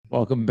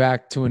Welcome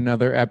back to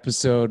another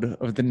episode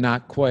of the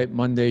Not Quite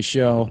Monday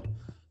Show.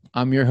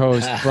 I'm your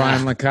host,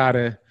 Brian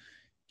Licata,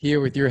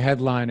 here with your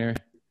headliner,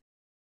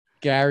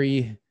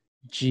 Gary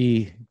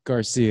G.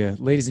 Garcia.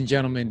 Ladies and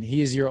gentlemen,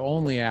 he is your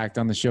only act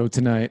on the show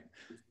tonight.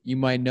 You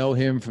might know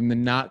him from the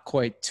Not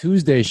Quite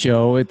Tuesday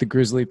show at the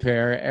Grizzly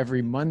Pear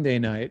every Monday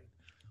night,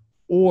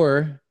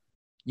 or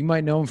you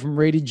might know him from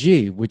Rated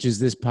G, which is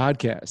this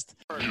podcast.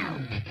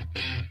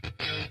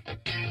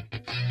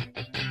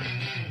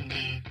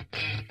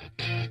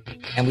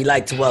 And we'd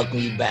like to welcome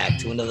you back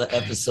to another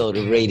episode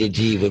of Rated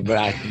G with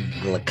Brian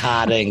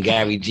Licata and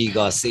Gary G.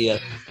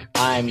 Garcia.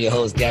 I am your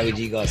host, Gary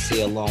G.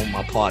 Garcia, along with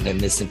my partner in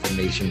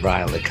Misinformation,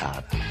 Brian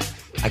Licata.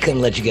 I couldn't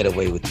let you get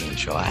away with the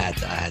intro. I had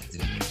to do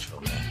the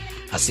intro, man.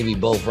 I see we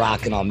both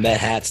rocking our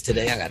Met hats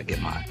today. I got to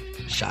get my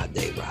shot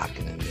day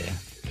rocking in there.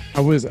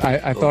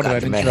 I thought of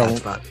that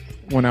intro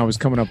when I was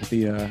coming up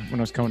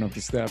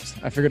the steps.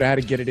 I figured I had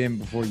to get it in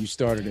before you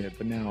started it,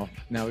 but now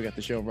we got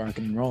the show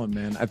rocking and rolling,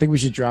 man. I think we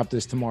should drop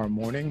this tomorrow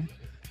morning.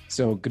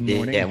 So good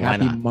morning,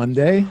 happy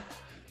Monday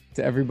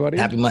to everybody.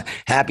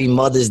 Happy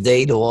Mother's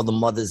Day to all the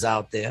mothers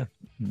out there.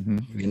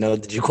 Mm-hmm. You know,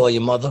 did you call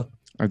your mother?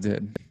 I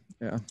did.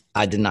 Yeah,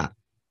 I did not.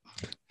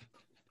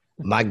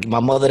 My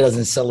mother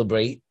doesn't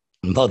celebrate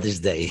Mother's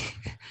Day.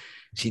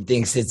 She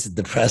thinks it's a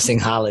depressing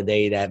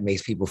holiday that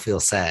makes people feel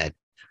sad.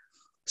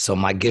 So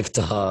my gift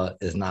to her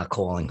is not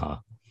calling her.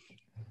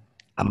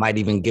 I might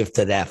even gift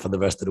her that for the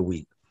rest of the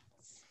week.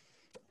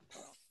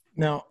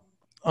 Now,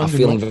 I'm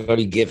feeling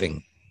very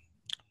giving.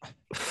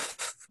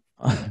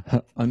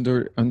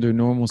 Under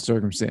normal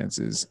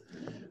circumstances,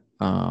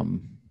 how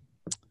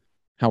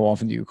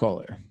often do you call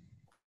her?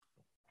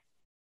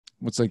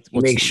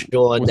 Make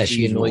sure that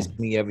she annoys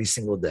me every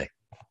single day.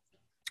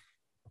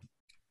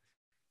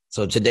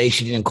 So today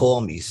she didn't call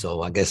me.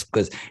 So I guess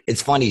because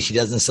it's funny, she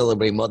doesn't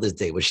celebrate Mother's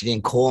Day, but she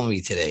didn't call me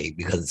today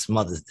because it's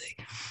Mother's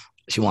Day.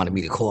 She wanted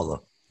me to call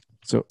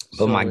her.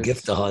 But my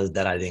gift to her is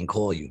that I didn't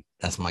call you.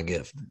 That's my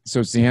gift.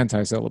 So it's the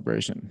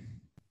anti-celebration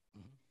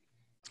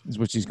is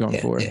what she's going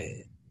for. Yeah.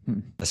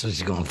 That's what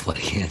she's going for.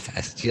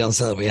 She don't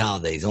celebrate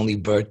holidays, only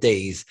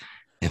birthdays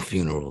and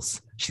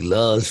funerals. She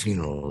loves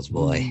funerals,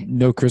 boy.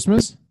 No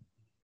Christmas?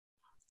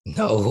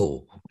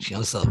 No, she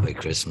don't celebrate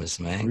Christmas,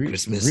 man.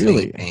 Christmas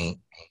really? ain't.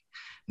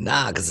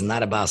 Nah, because it's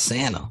not about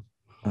Santa.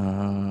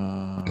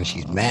 And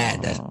she's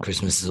mad that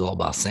Christmas is all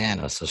about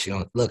Santa. So she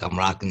don't look. I'm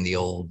rocking the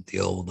old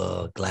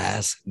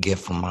glass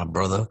gift from my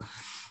brother.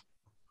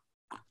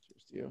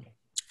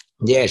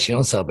 Yeah, she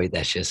don't celebrate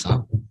that shit,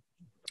 son.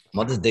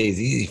 Mother's Day is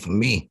easy for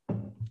me.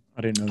 I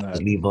didn't know that.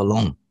 Just leave her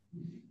alone.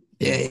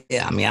 Yeah.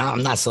 I mean,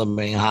 I'm not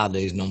celebrating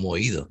holidays no more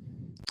either.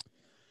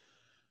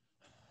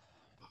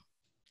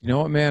 You know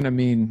what, man? I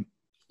mean,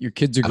 your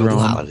kids are I don't grown.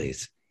 do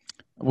holidays.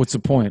 What's the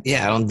point?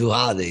 Yeah, I don't do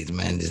holidays,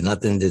 man. There's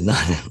nothing.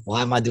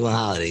 Why am I doing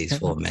holidays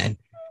for, man?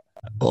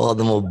 All of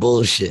them are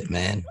bullshit,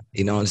 man.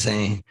 You know what I'm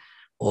saying?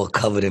 All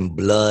covered in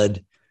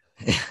blood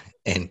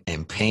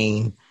and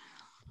pain.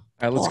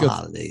 All right, let's go.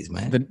 Holidays,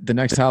 man. The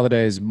next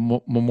holiday is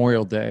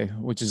Memorial Day,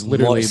 which is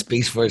literally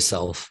speaks for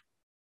itself.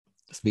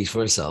 Speaks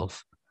for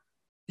itself.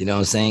 You know what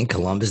I'm saying?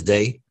 Columbus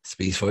Day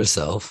speaks for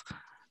itself.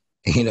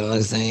 You know what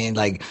I'm saying?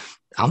 Like,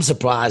 I'm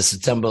surprised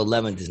September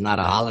 11th is not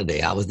a holiday.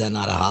 How is that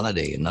not a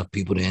holiday? Enough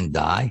people didn't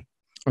die.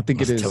 I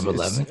think it is. September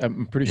 11th.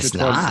 I'm pretty sure it's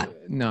not.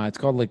 No, it's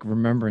called like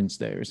Remembrance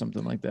Day or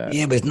something like that.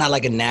 Yeah, but it's not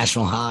like a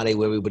national holiday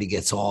where everybody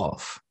gets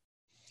off.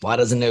 Why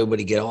doesn't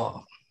everybody get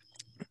off?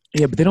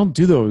 Yeah, but they don't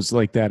do those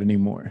like that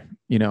anymore.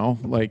 You know,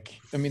 like,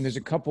 I mean, there's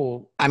a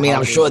couple. I mean,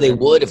 I'm sure they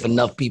would if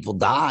enough people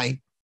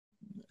die.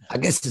 I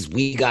guess it's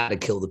we got to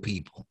kill the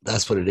people.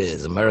 That's what it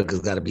is.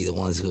 America's got to be the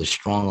ones who are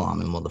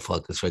strong-arming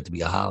motherfuckers for it to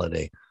be a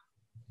holiday.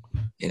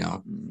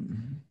 You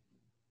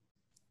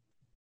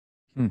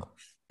know?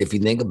 If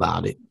you think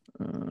about it,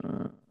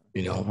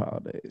 you know.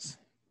 Holidays.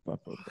 Look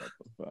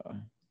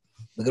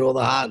at all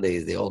the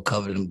holidays. They're all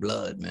covered in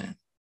blood, man.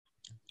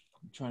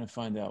 I'm trying to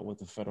find out what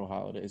the federal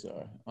holidays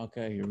are.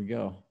 Okay, here we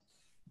go.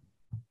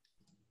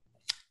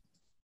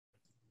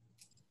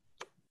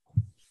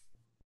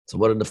 So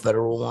what are the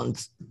federal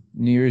ones?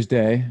 New Year's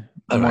Day.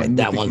 All right,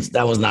 that one's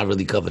not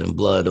really covered in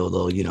blood,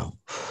 although, you know,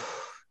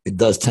 it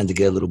does tend to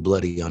get a little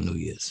bloody on New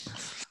Year's.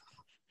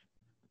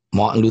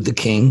 Martin Luther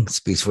King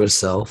speaks for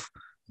itself.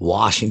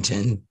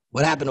 Washington.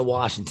 What happened to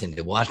Washington?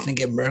 Did Washington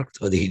get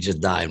murked, or did he just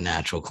die of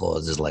natural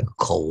causes like a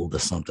cold or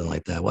something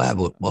like that? What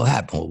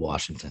happened with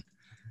Washington?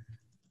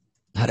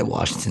 How did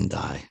Washington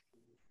die?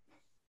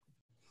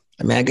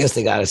 I mean, I guess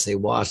they got to say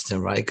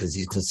Washington, right? Because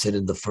he's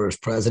considered the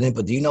first president.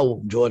 But do you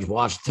know George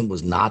Washington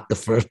was not the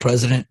first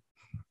president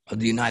of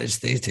the United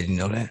States? Did you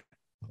know that?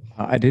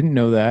 I didn't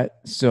know that.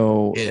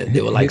 So yeah,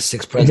 there were like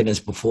 6 presidents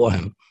before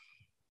him.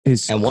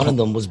 And one of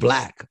them was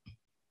black.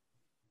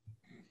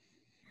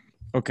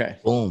 Okay.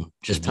 Boom.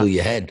 Just blew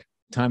your head.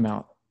 Time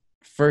out.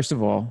 First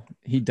of all,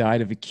 he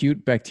died of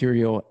acute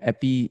bacterial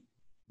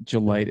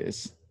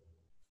epigastritis.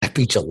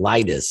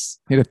 Epigastritis.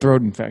 He had a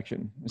throat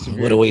infection.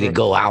 What a way to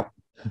go out.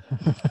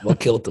 What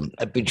killed him?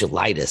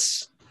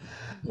 Epigastritis.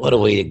 What a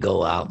way to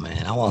go out,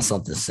 man. I want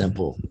something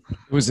simple.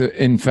 It was an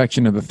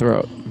infection of the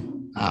throat.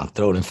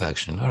 Throat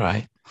infection. All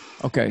right.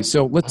 Okay,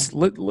 so let's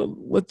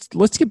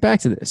get back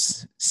to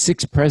this.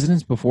 6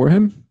 presidents before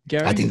him,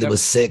 Gary. I think there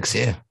was 6.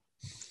 Yeah.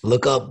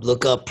 Look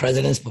up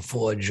presidents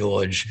before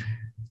George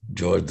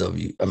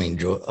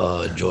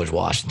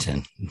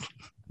Washington.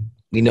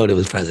 We know there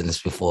was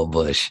presidents before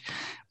Bush,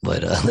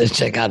 but let's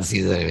check out and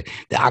see.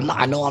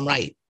 I know I'm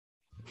right.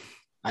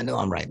 I know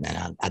I'm right,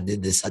 man. I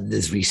did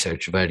this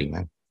research already,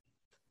 man.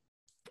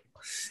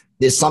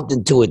 There's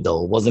something to it,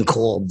 though. It wasn't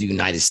called the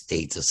United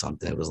States or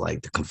something. It was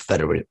like the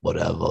Confederate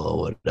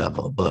whatever.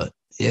 But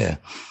yeah,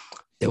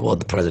 there were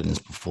the presidents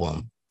before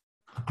him.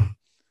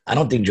 I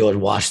don't think George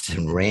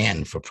Washington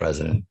ran for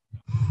president.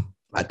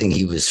 I think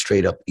he was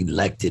straight up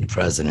elected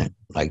president.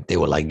 Like they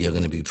were like, you're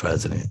going to be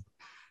president.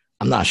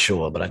 I'm not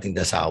sure, but I think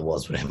that's how it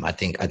was with him. I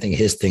think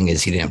his thing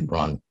is he didn't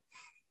run.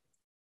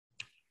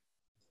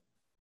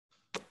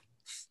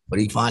 What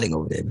are you finding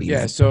over there, B?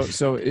 Yeah, so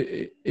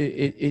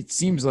it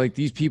seems like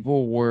these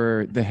people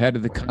were the head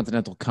of the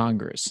Continental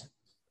Congress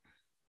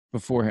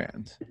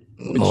beforehand.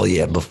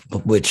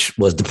 Which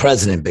was the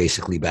president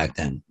basically back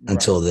then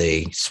until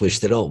they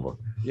switched it over.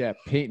 Yeah,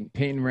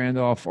 Peyton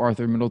Randolph,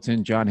 Arthur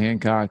Middleton, John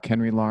Hancock,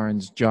 Henry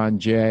Lawrence, John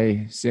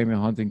Jay,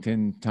 Samuel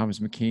Huntington, Thomas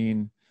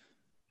McKean,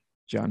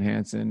 John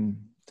Hanson.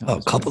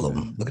 A couple of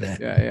them. Look at that.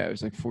 Yeah, it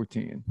was like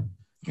 14.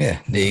 Yeah,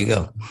 there you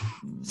go.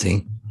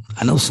 See?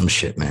 I know some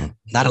shit, man.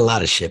 Not a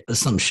lot of shit, but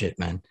some shit,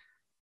 man.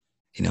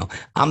 You know,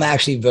 I'm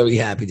actually very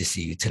happy to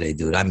see you today,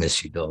 dude. I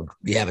miss you, dog.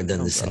 We haven't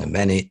done this in a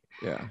minute.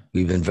 Yeah.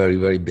 We've been very,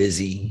 very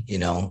busy. You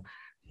know,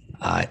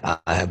 I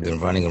have been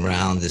running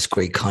around this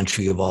great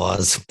country of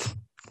ours,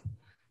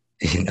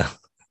 you know,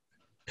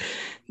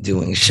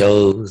 doing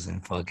shows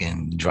and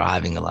fucking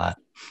driving a lot.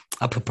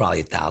 I put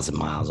probably 1,000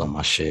 miles on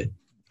my shit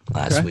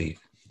last week.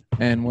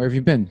 And where have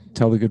you been?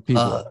 Tell the good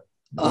people.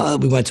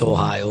 We went to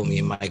Ohio. Me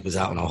and Mike was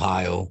out in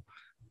Ohio.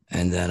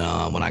 And then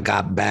when I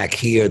got back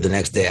here, the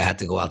next day I had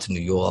to go out to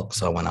New York.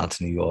 So I went out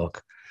to New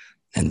York.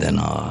 And then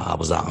I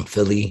was out in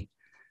Philly.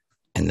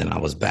 And then I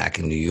was back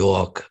in New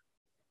York.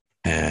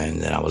 And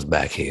then I was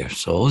back here.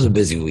 So it was a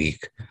busy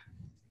week,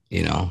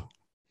 you know.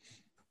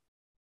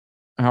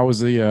 How was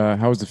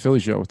the Philly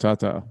show with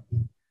Tata?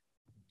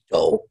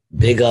 Oh,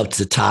 big up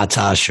to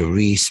Tata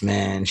Charisse,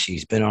 man.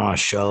 She's been on our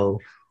show.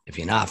 If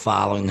you're not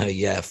following her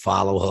yet,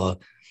 follow her.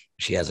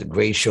 She has a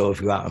great show if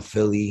you're out in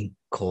Philly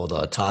called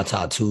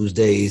Tata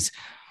Tuesdays.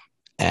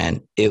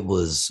 And it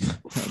was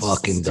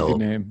fucking dope.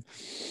 Name.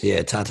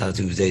 Yeah, Tata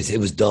Tuesdays. It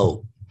was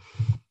dope.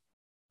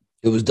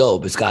 It was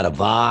dope. It's got a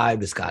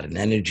vibe. It's got an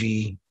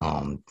energy.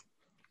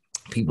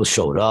 People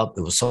showed up.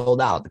 It was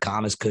sold out. The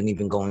comics couldn't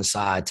even go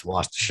inside to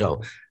watch the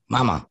show.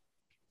 Mama,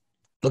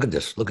 look at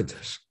this. Look at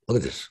this. Look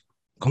at this.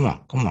 Come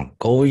on.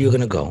 Go where you're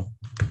going to go.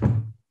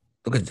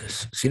 Look at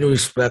this. See the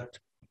respect?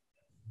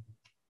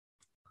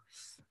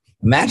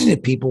 Imagine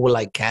if people were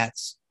like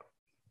cats.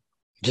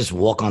 Just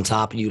walk on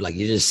top of you. Like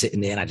you're just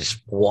sitting there and I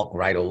just walk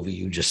right over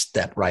you. Just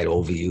step right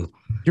over you.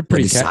 You're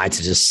pretty decide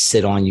to just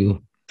sit on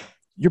you.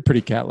 You're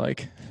pretty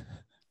cat-like.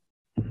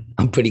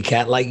 I'm pretty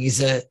cat-like, you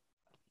said?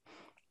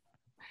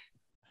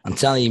 I'm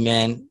telling you,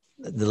 man,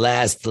 the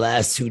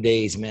last 2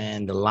 days,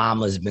 man, the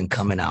llama's been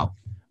coming out.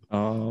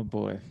 Oh,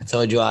 boy. I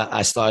told you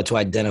I started to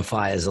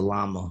identify as a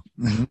llama.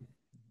 Mm-hmm.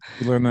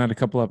 You learned that a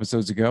couple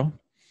episodes ago.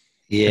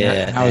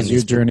 Yeah. How's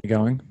your journey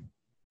going?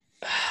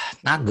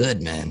 Not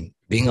good, man.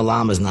 Being a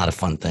llama is not a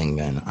fun thing,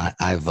 man. I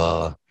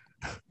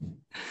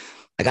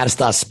got to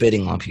start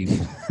spitting on people.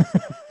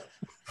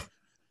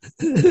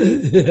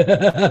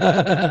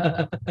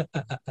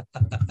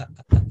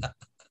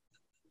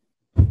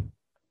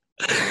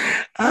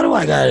 How do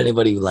I got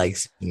anybody who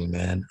likes me,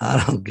 man?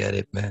 I don't get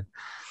it, man.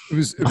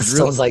 My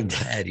son's like,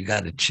 Dad, you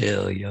got to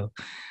chill, yo.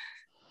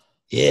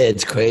 Yeah,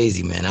 it's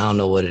crazy, man. I don't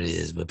know what it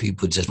is, but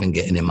people just been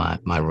getting in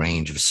my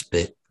range of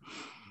spit.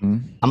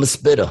 Mm-hmm. I'm a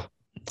spitter.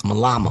 I'm a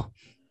llama.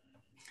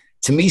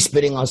 To me,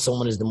 spitting on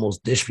someone is the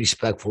most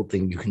disrespectful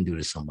thing you can do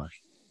to somebody.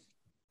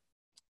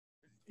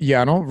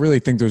 Yeah, I don't really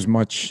think there's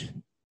much.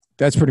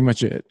 That's pretty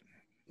much it.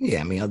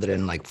 Yeah, I mean, other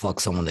than like fuck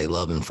someone they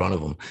love in front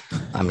of them.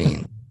 I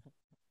mean,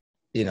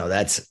 you know,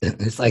 it's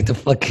like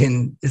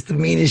it's the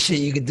meanest shit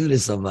you could do to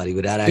somebody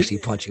without actually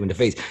punching you in the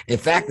face. In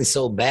fact, it's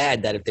so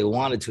bad that if they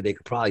wanted to, they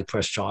could probably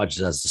press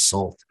charges as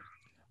assault.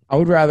 I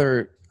would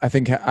rather, I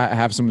think,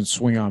 have someone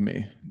swing on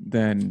me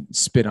than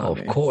spit on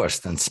me. Of course,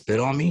 than spit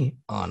on me?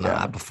 Oh, no,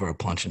 yeah. I prefer a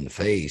punch in the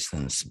face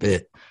than a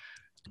spit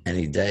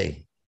any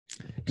day.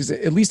 Because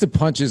at least a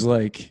punch is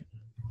like...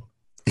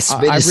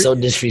 Spit is so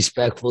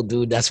disrespectful,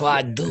 dude. That's why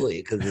I do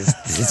it, because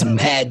it's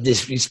mad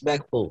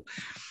disrespectful.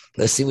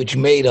 Let's see what you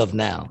made of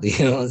now.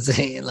 You know what I'm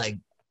saying? Like,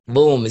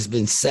 boom, it's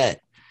been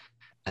set.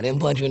 I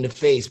didn't punch you in the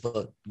face,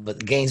 but the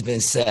game's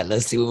been set.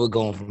 Let's see where we're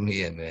going from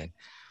here, man.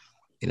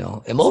 You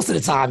know, and most of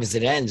the time it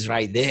ends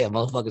right there.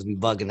 Motherfuckers be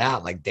bugging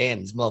out like,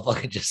 damn, this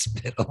motherfucker just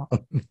spit on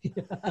me.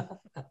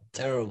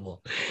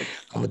 Terrible.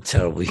 I'm a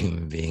terrible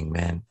human being,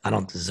 man. I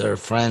don't deserve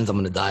friends. I'm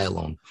going to die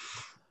alone.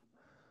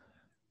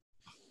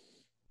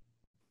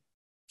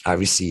 I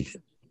receive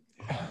it.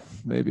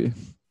 Maybe.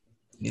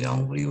 You know,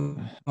 what do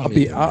you? I'm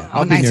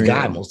a nice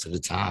guy most of the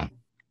time.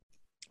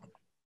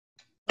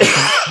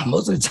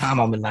 Most of the time,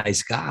 I'm a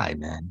nice guy,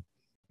 man.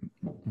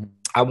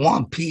 I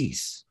want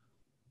peace.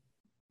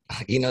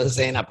 You know what I'm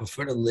saying? I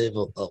prefer to live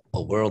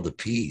a world of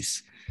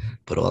peace,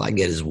 but all I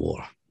get is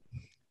war.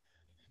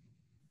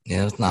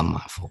 Yeah, it's not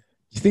my fault.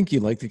 You think you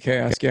like the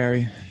chaos,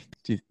 Gary?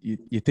 Do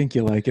you think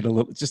you like it a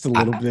little, just a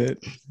little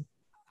bit?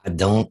 I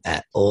don't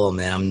at all,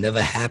 man. I'm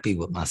never happy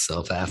with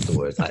myself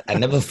afterwards. I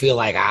never feel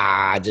like,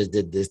 I just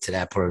did this to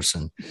that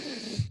person.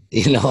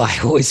 You know, I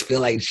always feel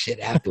like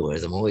shit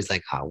afterwards. I'm always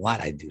like,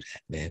 why'd I do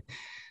that, man?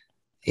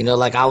 You know,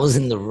 like I was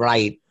in the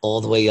right all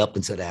the way up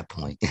until that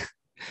point.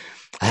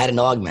 I had an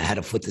argument. I had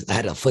a foot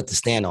to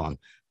stand on,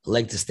 a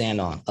leg to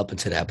stand on up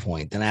until that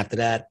point. Then after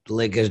that, the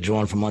leg gets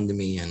drawn from under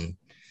me, and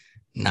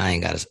now I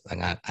ain't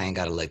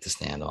got a leg to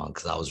stand on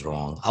because I was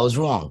wrong. I was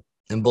wrong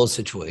in both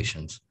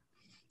situations.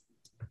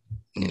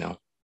 You know,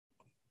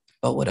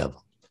 but whatever.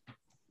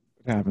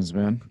 It happens,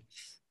 man.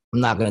 I'm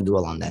not gonna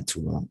dwell on that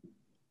too long.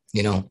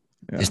 You know,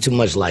 There's too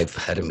much life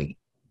ahead of me,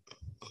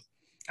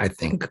 I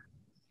think,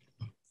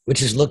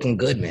 which is looking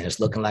good, man. It's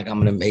looking like I'm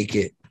gonna make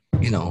it,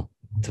 you know,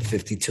 to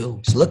 52.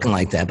 It's looking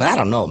like that, but I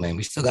don't know, man.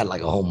 We still got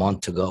like a whole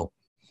month to go.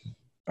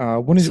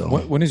 When is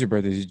your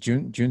birthday? Is it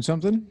June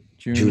something?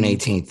 June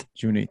 18th.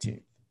 June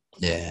 18th.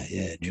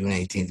 Yeah. June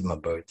 18th is my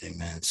birthday,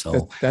 man.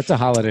 So that's a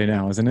holiday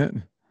now, isn't it?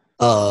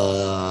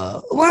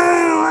 Well,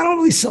 I don't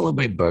really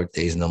celebrate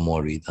birthdays no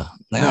more either.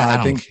 No,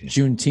 I think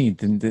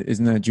Juneteenth, and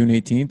isn't that June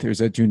 18th or is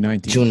that June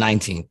 19th? June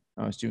 19th.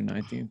 Oh, it's June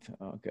 19th.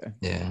 Oh, okay.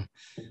 Yeah.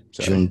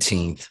 Sorry.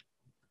 Juneteenth.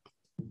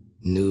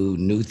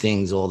 New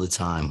things all the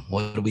time.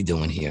 What are we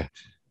doing here?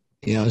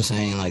 You know what I'm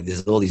saying? Like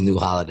there's all these new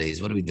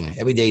holidays. What are we doing?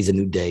 Every day is a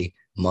new day.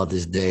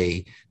 Mother's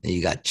Day. Then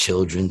you got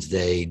Children's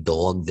Day,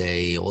 Dog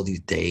Day, all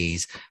these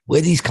days. Where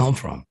these come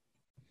from?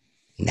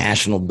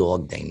 National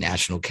Dog Day,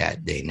 National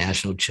Cat Day,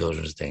 National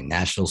Children's Day,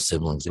 National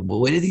Siblings Day. Well,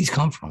 where did these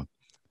come from?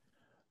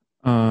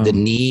 The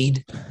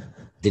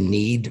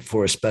need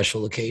for a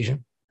special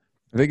occasion.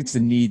 I think it's the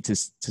need to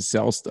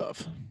sell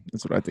stuff.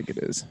 That's what I think it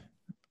is.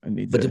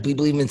 But do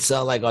people even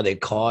sell, like, are there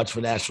cards for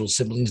National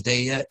Siblings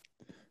Day yet?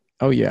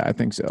 Oh yeah, I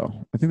think so.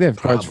 I think they have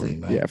cards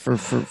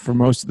for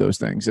most of those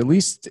things. At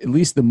least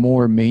the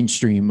more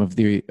mainstream of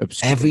the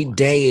obscure. Every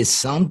day is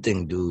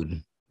something,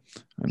 dude.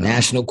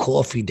 National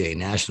Coffee Day,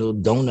 National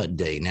Donut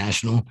Day,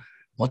 National.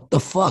 What the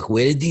fuck?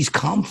 Where did these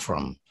come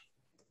from?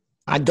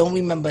 I don't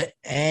remember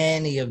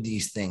any of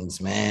these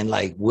things, man.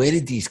 Like, where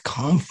did these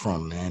come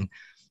from, man?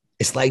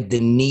 It's like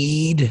the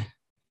need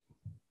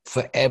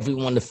for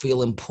everyone to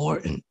feel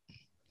important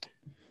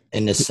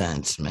in a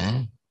sense,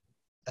 man.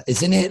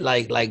 Isn't it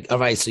like, all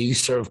right, so you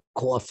serve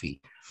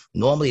coffee.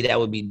 Normally that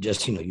would be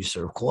just, you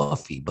serve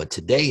coffee, but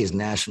today is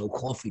National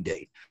Coffee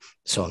Day.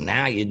 So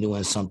now you're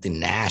doing something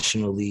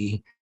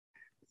nationally,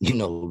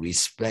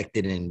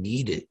 respected and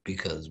needed,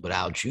 because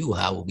without you,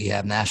 how would we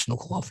have National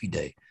Coffee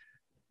Day?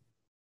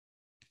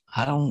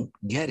 I don't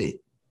get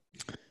it.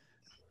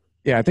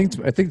 Yeah, I think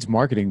it's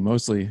marketing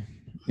mostly,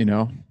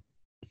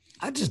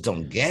 I just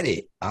don't get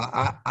it.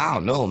 I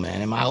don't know,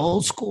 man. Am I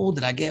old school?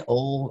 Did I get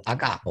old? I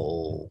got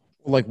old.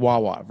 Like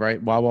Wawa,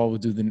 right? Wawa will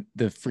do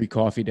the free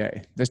coffee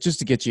day. That's just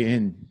to get you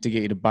in, to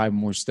get you to buy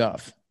more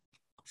stuff.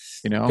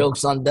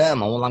 Joke's on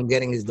them. All I'm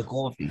getting is the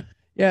coffee.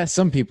 Yeah,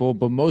 some people,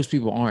 but most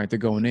people aren't. They're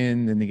going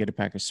in, then they get a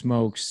pack of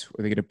smokes,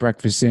 or they get a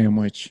breakfast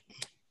sandwich.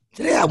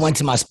 Today I went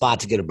to my spot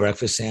to get a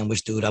breakfast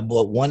sandwich, dude. I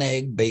bought 1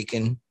 egg,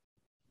 bacon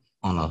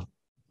on a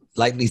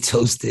lightly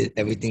toasted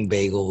everything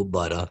bagel,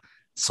 butter,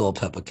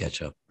 salt, pepper,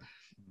 ketchup.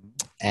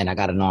 And I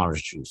got an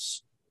orange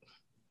juice.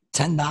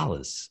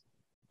 $10.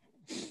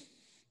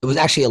 It was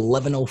actually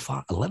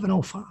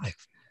 $11.05.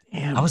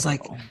 Damn. I was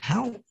like,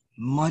 how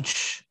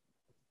much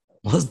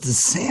was the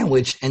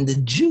sandwich and the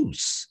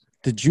juice?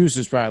 The juice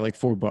is probably like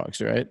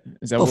 $4, right?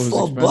 Is that what was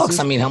 $4?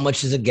 I mean, how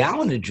much is a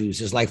gallon of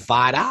juice? It's like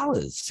 $5,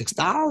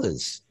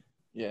 $6.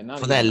 Yeah,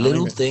 for that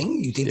little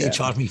thing. You think they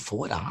charge me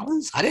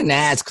 $4? I didn't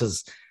ask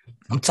because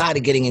I'm tired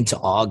of getting into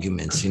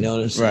arguments. You know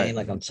what I'm saying? Right.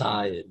 Like, I'm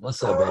tired.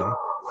 What's up, baby?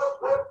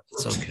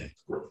 It's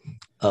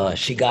okay.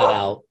 She got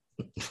out.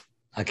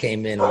 I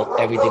came in.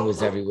 Everything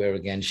was everywhere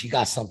again. She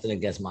got something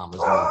against Mama's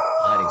new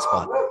hiding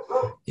spot.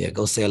 Yeah,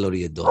 go say hello to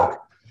your dog.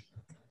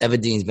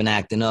 Everdene's been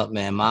acting up,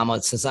 man.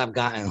 Mama, since I've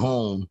gotten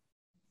home,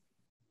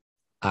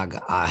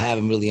 I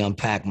haven't really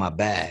unpacked my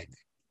bag,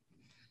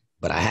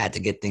 but I had to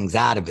get things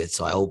out of it.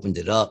 So I opened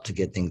it up to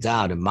get things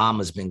out, and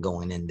Mama's been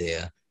going in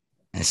there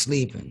and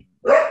sleeping.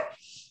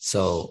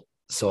 So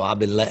I've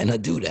been letting her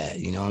do that.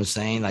 You know what I'm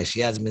saying? Like,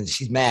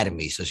 she's mad at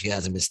me, so she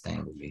hasn't been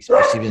staying with me. So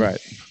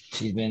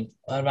she's been,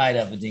 all right,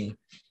 Everdeen.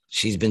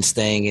 She's been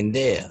staying in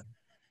there.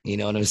 You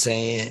know what I'm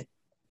saying?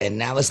 And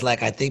now it's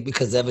like, I think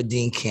because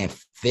Everdeen can't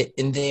fit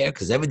in there,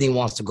 because Everdeen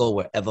wants to go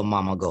wherever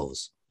Mama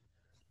goes.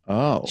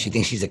 Oh. She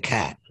thinks she's a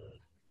cat.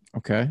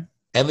 Okay.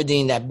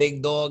 Everdeen, that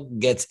big dog,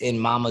 gets in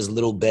Mama's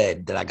little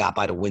bed that I got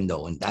by the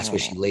window, and that's where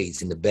she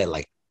lays in the bed,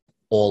 like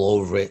all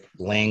over it,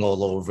 laying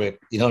all over it.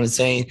 You know what I'm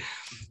saying?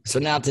 So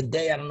now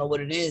today, I don't know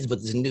what it is,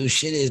 but the new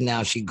shit is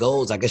now she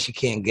goes. I guess she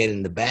can't get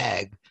in the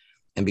bag,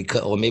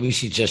 or maybe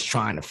she's just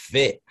trying to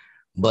fit.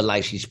 but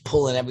like she's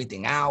pulling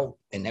everything out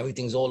and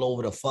everything's all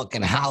over the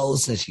fucking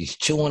house and she's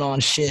chewing on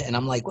shit. And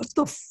I'm like, what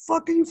the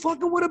fuck are you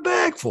fucking with a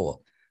bag for?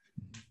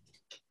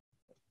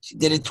 She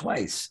did it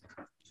twice.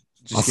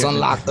 My son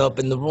locked up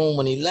in the room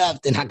when he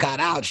left and I got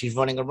out. She's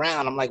running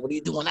around. I'm like, what are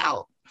you doing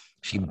out?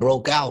 She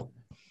broke out.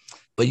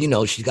 But, you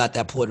know, she's got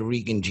that Puerto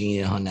Rican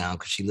gene in her now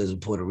because she lives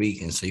with Puerto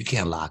Ricans. So you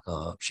can't lock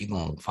her up. She's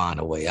going to find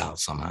a way out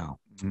somehow.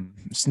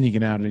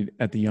 Sneaking out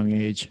at the young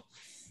age.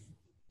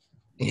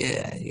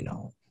 Yeah, you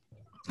know,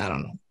 I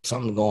don't know.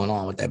 Something going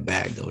on with that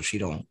bag, though. She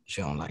don't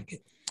like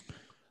it.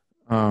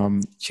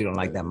 She don't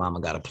like that mama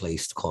got a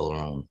place to call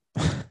her own.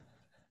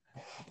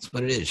 That's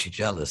what it is. She's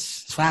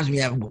jealous. As far as we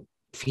have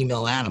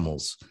female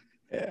animals,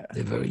 yeah,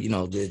 they're very, you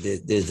know,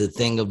 there's a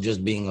thing of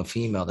just being a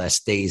female that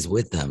stays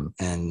with them.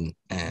 And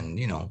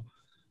you know,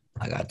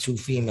 I got two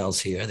females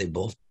here. They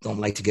both don't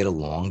like to get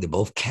along. They're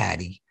both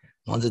catty.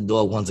 One's a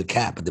dog, one's a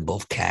cat, but they're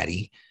both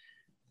catty.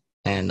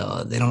 And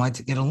they don't like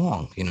to get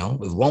along, you know.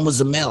 If one was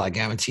a male, I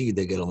guarantee you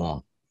they get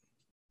along.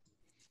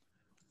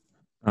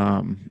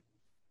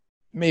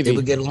 Maybe. They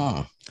would get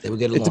along. They would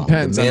get along. It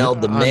depends.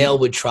 The male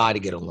would try to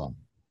get along.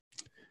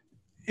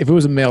 If it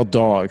was a male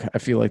dog, I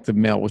feel like the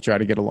male would try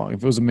to get along.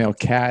 If it was a male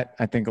cat,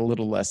 I think a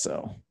little less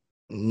so.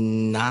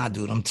 Nah,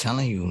 dude, I'm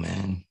telling you,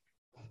 man.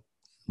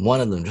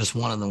 Just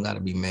one of them got to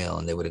be male,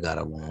 and they would have got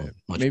along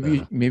much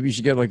better. Maybe you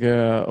should get like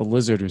a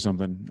lizard or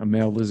something, a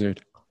male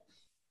lizard.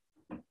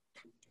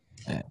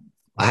 Yeah.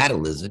 I had a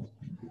lizard.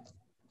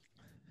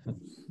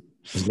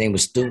 His name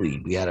was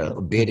Stewie. We had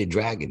a bearded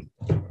dragon.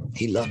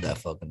 He loved that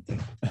fucking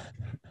thing.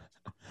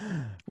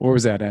 Where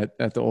was that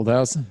at the old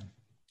house?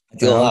 At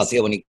the old house,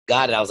 yeah. When he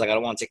got it, I was like, I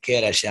don't want to take care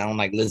of that shit. I don't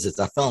like lizards.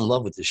 I fell in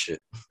love with this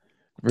shit.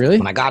 Really?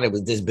 When I got it, it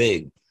was this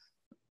big.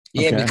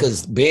 Yeah, okay.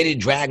 Because bearded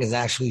dragons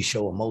actually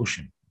show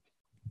emotion.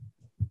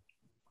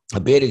 A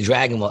bearded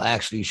dragon will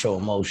actually show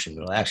emotion.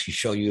 It'll actually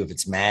show you if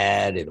it's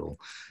mad. It'll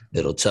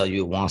tell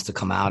you it wants to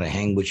come out and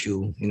hang with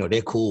you. You know,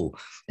 they're cool.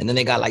 And then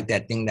they got like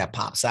that thing that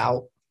pops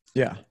out.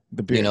 Yeah.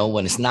 The beard. You know,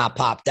 when it's not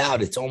popped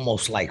out, it's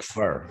almost like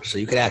fur. So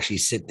you could actually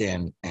sit there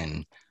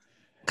and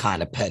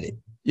kind of pet it.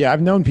 Yeah,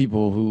 I've known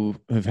people who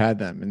have had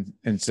them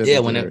and said, yeah,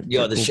 when the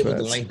cool shit was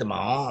the length of my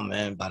arm,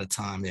 man. By the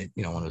time when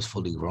it was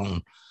fully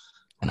grown,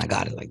 and I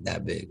got it like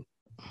that big.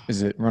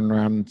 Is it running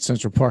around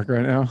Central Park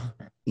right now?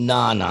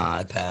 Nah,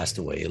 it passed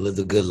away. It lived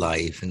a good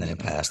life, and then it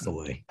passed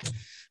away.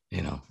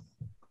 You know,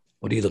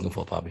 what are you looking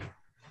for, Poppy?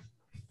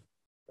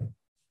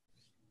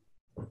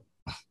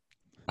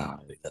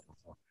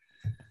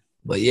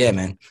 But yeah,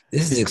 man,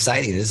 this is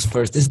exciting. This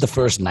is the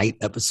first night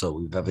episode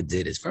we've ever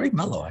did. It's very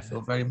mellow. I feel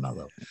very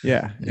mellow.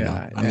 Yeah, you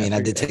know? I mean,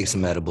 I did take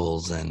some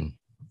edibles and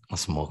I'm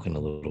smoking a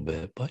little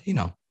bit, but you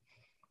know,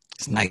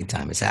 it's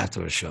nighttime. It's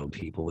after a show,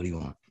 people. What do you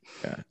want?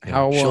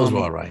 Yeah, shows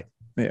were all right.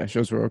 Yeah,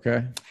 shows were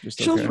okay.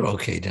 Shows were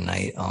okay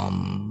tonight.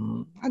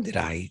 I did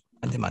my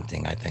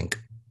thing, I think.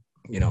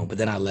 You know, but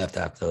then I left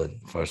after the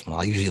first one.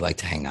 I usually like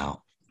to hang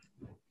out,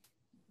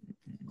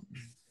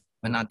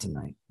 but not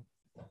tonight.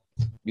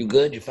 You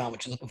good? You found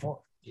what you're looking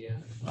for? Yeah.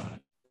 All right.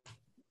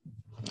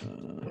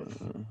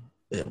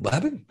 What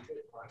happened?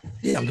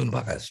 Yeah, I'm doing the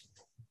podcast.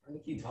 I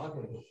keep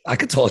talking. I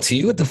could talk to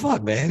you. What the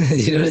fuck, man?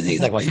 You know what I mean?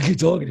 He's like, why you keep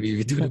talking to me?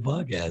 You're doing the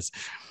podcast.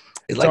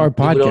 It's like our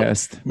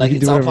podcast. Like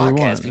it's our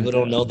podcast. People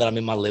don't know that I'm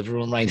in my living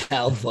room right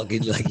now.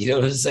 Fucking like, you know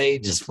what I'm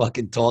saying? Just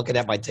fucking talking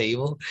at my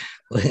table.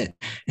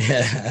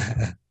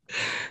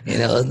 You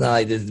know, it's not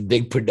like this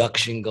big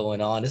production going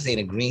on. This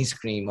ain't a green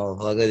screen,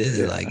 motherfucker. This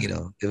is like, you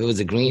know, if it was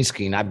a green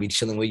screen, I'd be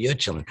chilling where you're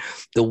chilling.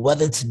 The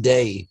weather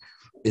today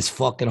is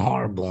fucking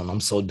horrible, and I'm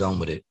so done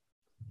with it.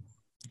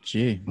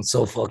 Gee. I'm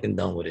so fucking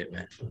done with it,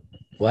 man.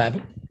 What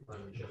happened?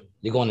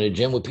 You're going to the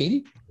gym with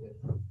Petey?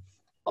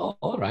 Oh,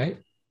 all right.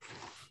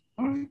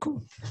 All right,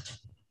 cool.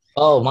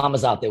 Oh,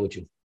 mama's out there with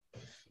you.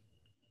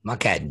 My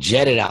cat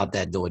jetted out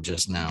that door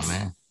just now,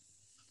 man.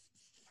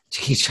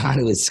 He's trying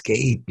to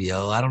escape,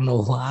 yo. I don't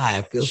know why.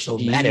 I feel so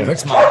mad. It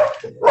hurts my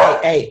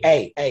heart.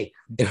 Hey.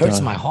 It hurts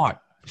my heart.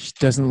 She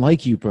doesn't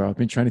like you, bro. I've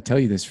been trying to tell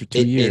you this for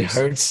 2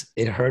 years.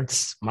 It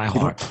hurts my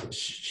heart.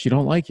 She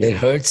don't like you. It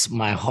hurts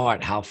my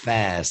heart how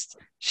fast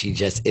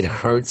it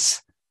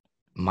hurts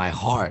my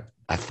heart.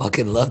 I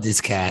fucking love this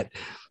cat.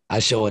 I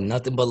show her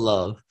nothing but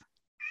love.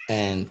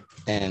 And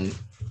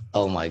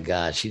oh my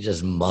God, she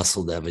just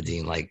muscled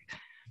Everdeen. Like,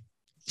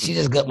 she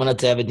just went up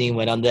to Everdeen,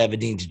 went under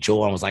Everdeen's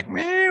jaw and was like,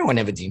 man, when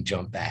Everdeen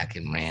jumped back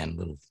and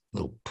ran,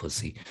 little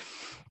pussy.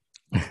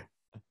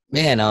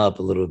 Man up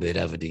a little bit,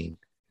 Everdeen.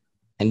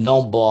 And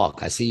don't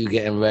bark. I see you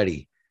getting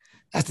ready.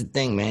 That's the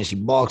thing, man. She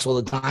barks all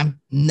the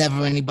time.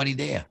 Never anybody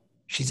there.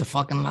 She's a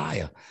fucking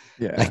liar.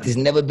 Yeah. Like, there's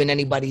never been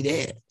anybody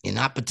there. You're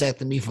not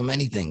protecting me from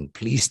anything.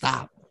 Please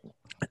stop.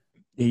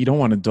 Yeah, you don't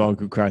want a dog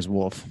who cries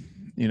wolf,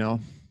 you know?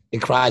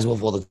 It cries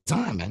wolf all the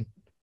time, man.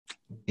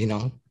 You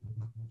know?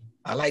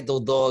 I like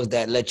those dogs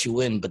that let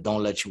you in but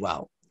don't let you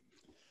out.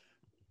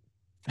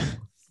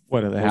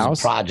 What, are the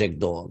house? Project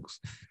dogs.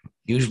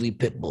 Usually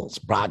pit bulls.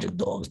 Project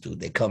dogs, dude.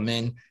 They come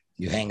in,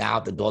 you hang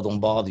out, the dog don't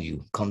bother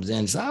you. Comes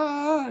in,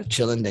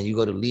 chilling. Then you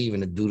go to leave,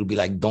 and the dude will be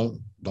like, don't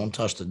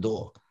touch the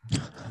door.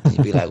 And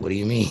you'd be like, what do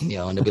you mean? You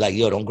know, and they'll be like,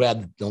 yo, don't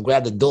grab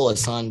the door,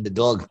 son. The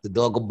dog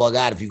will bug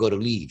out if you go to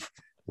leave.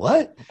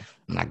 What?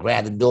 And I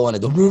grab the door, and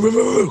the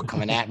dog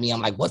coming at me.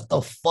 I'm like, what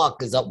the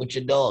fuck is up with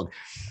your dog?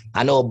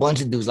 I know a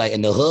bunch of dudes like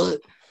in the hood,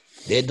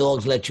 their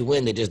dogs let you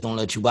in, they just don't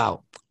let you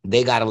out.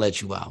 They gotta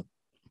let you out,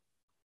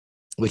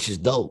 which is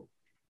dope.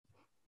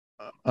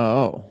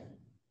 Oh.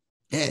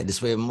 Yeah, this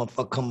way a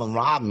motherfucker come and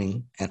rob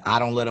me and I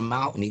don't let him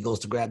out and he goes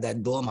to grab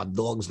that door, my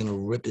dog's gonna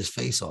rip his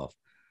face off.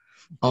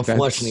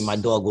 Unfortunately, my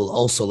dog will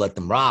also let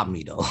them rob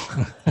me though.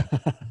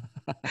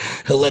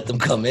 He'll let them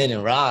come in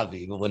and rob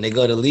me, but when they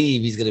go to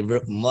leave, he's gonna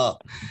rip them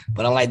up.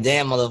 But I'm like,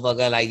 damn,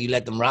 motherfucker, like you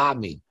let them rob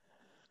me.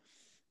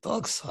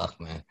 Dogs suck,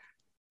 man.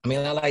 I mean,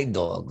 I like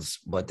dogs,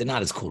 but they're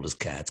not as cool as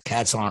cats.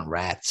 Cats aren't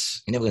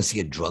rats. You're never gonna see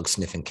a drug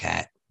sniffing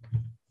cat.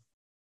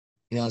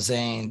 You know what I'm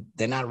saying?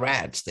 They're not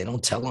rats. They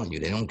don't tell on you.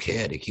 They don't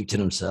care. They keep to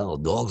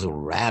themselves. Dogs will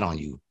rat on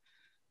you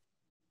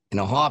in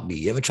a heartbeat.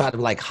 You ever try to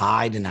like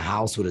hide in the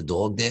house with a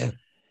dog there?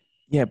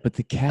 Yeah, but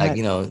the cat. Like,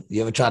 you know,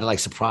 you ever try to like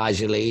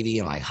surprise your lady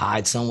and like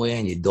hide somewhere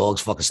and your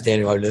dog's fucking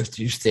standing right next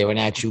to you, staring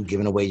at you,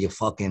 giving away your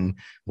fucking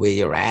where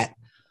you're at?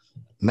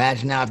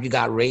 Imagine now if you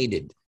got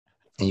raided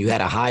and you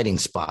had a hiding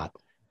spot.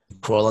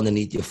 Crawl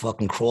underneath your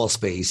fucking crawl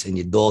space and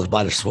your dog's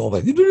by the swamp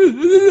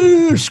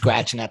like,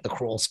 scratching at the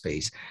crawl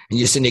space. And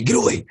you're sitting there, get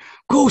away,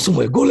 go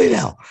somewhere, go lay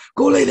down,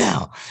 go lay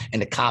down.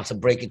 And the cops are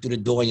breaking through the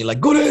door and you're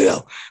like, go lay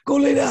down, go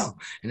lay down.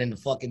 And then the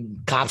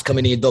fucking cops come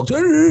in and your dog's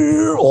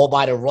all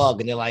by the rug.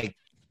 And they're like,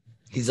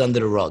 he's under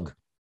the rug.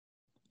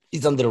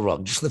 He's under the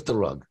rug. Just lift the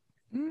rug.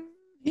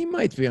 He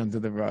might be under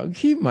the rug.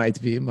 He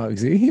might be,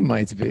 Muggsy. He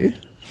might be.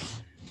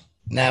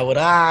 Now, would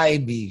I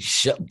be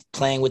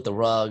playing with the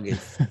rug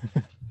if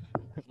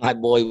my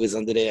boy was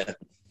under there?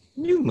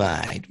 You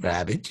might,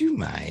 Rabbit. You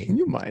might.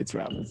 You might,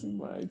 Rabbit. You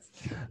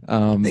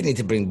might. They need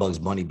to bring Bugs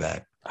Bunny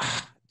back.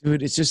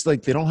 Dude, it's just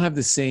like they don't have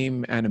the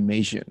same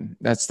animation.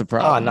 That's the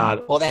problem. Oh,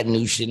 no. All that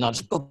new shit. No,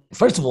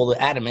 first of all,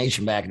 the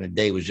animation back in the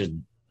day was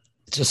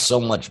just so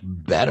much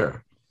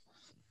better.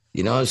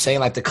 You know what I'm saying?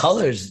 Like the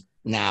colors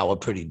now are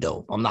pretty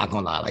dope. I'm not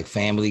going to lie. Like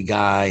Family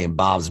Guy and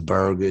Bob's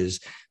Burgers,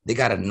 they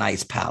got a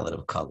nice palette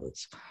of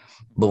colors.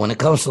 But when it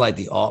comes to like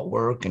the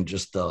artwork and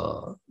just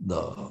the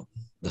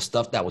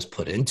stuff that was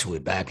put into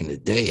it back in the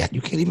day,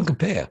 you can't even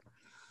compare.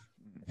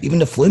 Even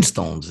the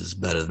Flintstones is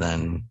better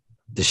than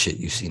the shit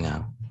you see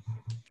now.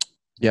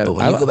 Yeah, but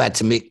when you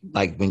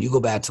go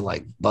back to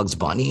like Bugs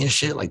Bunny and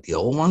shit, like the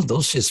old ones,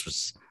 those shits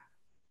was.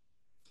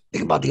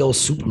 Think about the old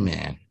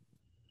Superman.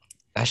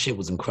 That shit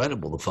was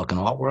incredible. The fucking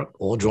artwork,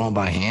 all drawn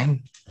by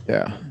hand.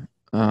 Yeah.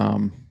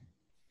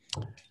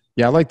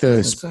 Yeah, I like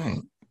the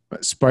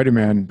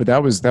Spider-Man, but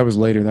that was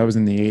later. That was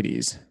in the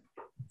 80s.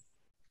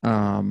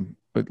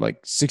 But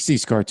like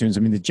 60s cartoons,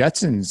 I mean the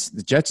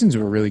Jetsons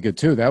were really good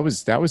too. That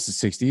was the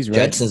 60s,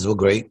 right? Jetsons were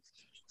great.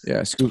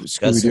 Yeah,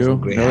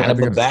 Scooby-Doo.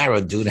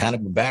 Hanna-Barbera, dude.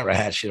 Hanna-Barbera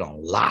had shit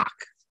on lock.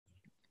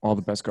 All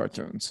the best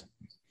cartoons.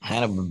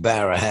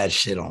 Hanna-Barbera had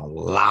shit on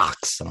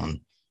lock,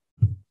 son.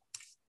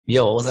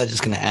 Yo, what was I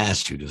just gonna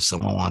ask you? If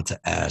someone wanted to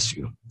ask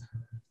you.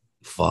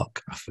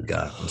 Fuck, I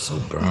forgot. I'm so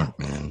burnt,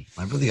 man.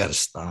 I really gotta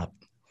stop.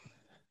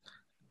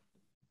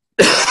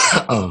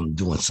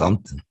 Doing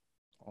something.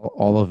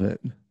 All of it.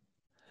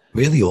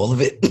 Really, all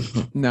of it?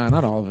 No,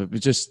 not all of it,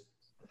 but just.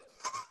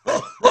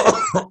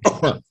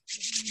 I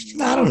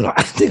don't know.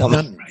 I think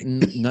I'm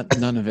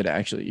none of it.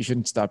 Actually, you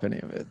shouldn't stop any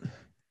of it.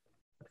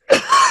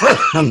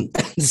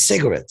 The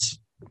cigarettes.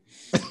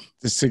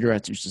 The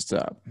cigarettes you should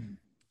stop.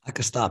 I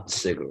could stop the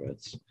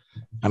cigarettes.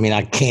 I mean,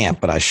 I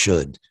can't, but I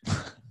should.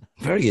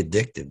 Very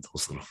addictive,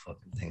 those little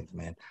fucking things,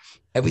 man.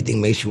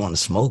 Everything makes you want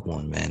to smoke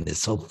one, man. It's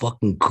so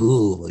fucking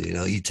cool. You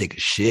know, you take a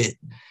shit,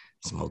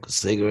 smoke a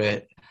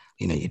cigarette.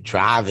 You know, you're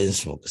driving,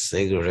 smoke a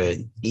cigarette,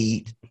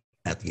 eat.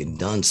 After you're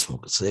done,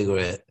 smoke a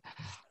cigarette.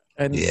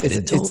 And yeah,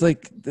 it's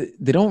like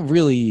they don't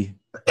really,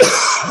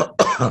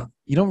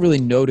 you don't really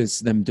notice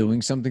them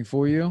doing something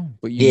for you,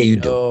 but you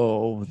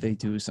know they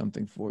do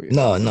something for you.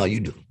 No, you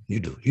do.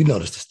 You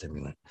notice the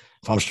stimulant.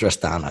 If I'm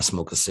stressed out, I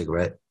smoke a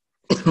cigarette.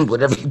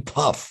 Whatever you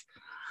puff,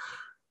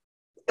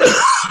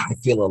 I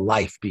feel a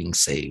life being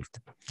saved.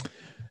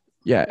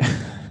 Yeah.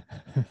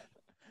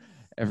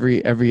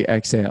 Every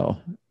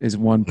exhale is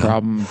one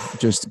problem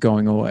just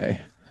going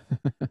away.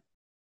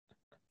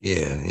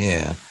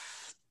 Yeah.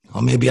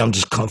 Or maybe I'm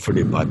just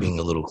comforted by being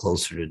a little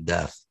closer to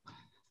death.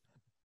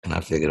 And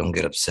I figure don't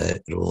get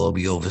upset. It'll all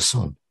be over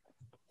soon.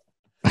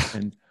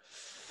 And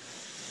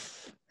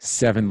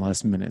 7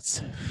 less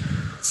minutes.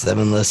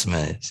 7 less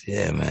minutes.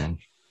 Yeah, man.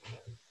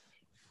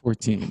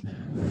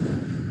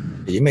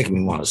 14. You're making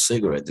me want a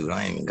cigarette, dude.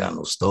 I ain't even got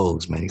no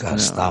stoves, man. You gotta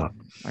stop.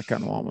 I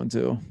kind of want one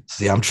too.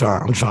 See, I'm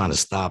trying to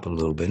stop a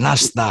little bit. Not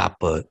stop,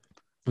 but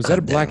was that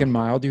a Black and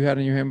Mild you had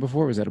in your hand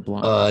before? Or was that a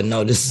blunt?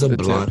 No, this is a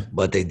blunt,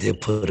 but they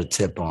did put a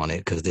tip on it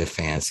because they're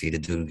fancy. The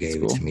dude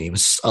gave it to me. It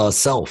was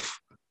Self.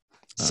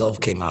 Self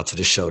came out to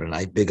the show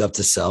tonight. Big up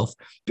to Self.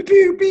 Pew,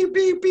 pew,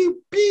 pew,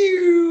 pew,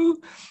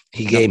 pew.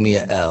 He gave me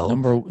an L.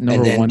 Number and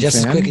then one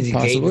just fan, as quick as he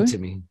possibly? gave it to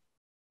me.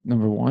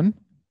 Number one?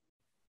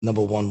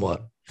 Number one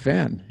what?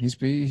 Fan. He's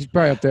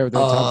probably up there with the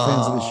top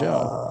fans of the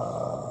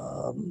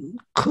show.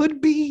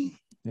 Could be.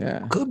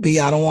 Yeah. Could be.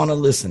 I don't want to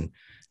listen.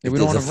 Yeah, if we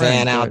don't there's a wanna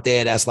fan rank, out but-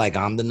 there that's like,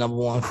 I'm the number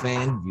one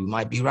fan, you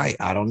might be right.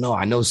 I don't know.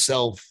 I know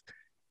Self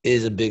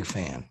is a big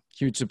fan.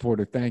 Huge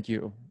supporter. Thank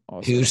you.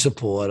 Also. Huge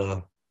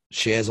supporter.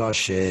 Shares our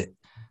shit.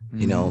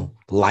 You know,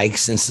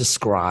 likes and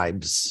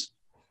subscribes.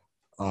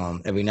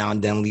 Every now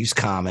and then leaves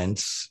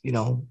comments. You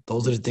know,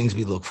 those are the things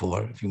we look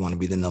for if you want to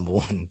be the number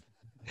one.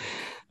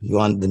 You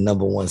want the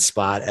number one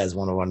spot as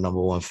one of our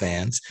number one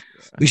fans.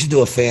 We should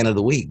do a fan of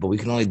the week, but we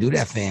can only do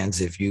that,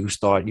 fans, if you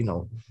start, you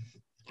know,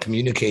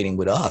 communicating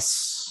with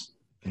us.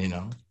 You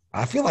know,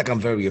 I feel like I'm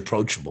very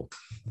approachable.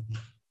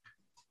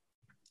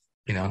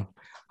 You know,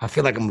 I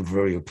feel like I'm a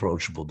very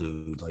approachable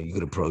dude. Like you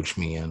could approach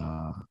me and,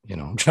 you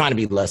know, I'm trying to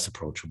be less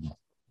approachable.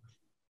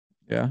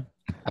 Yeah.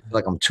 I feel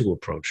like I'm too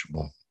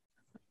approachable.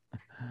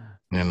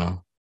 You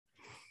know,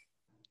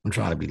 I'm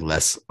trying to be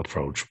less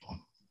approachable.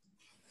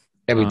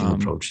 Everything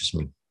approaches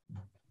me.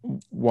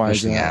 Why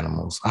is that?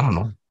 Animals. I don't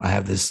know. I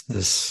have this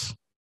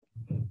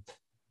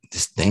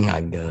thing,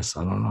 I guess.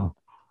 I don't know.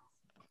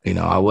 You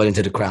know, I went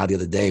into the crowd the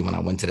other day when I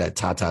went to that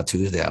Tata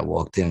Tuesday. I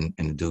walked in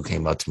and the dude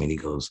came up to me and he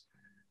goes,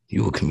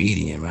 "You a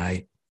comedian,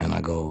 right?" And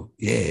I go,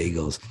 "Yeah." He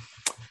goes,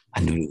 "I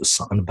knew there was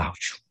something about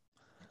you."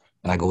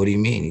 And I go, "What do you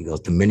mean?" He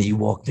goes, "The minute you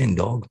walked in,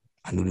 dog,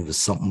 I knew there was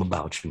something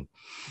about you."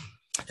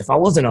 If I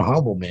wasn't a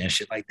humble man,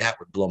 shit like that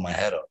would blow my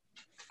head up.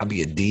 I'd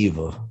be a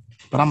diva,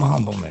 but I'm a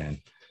humble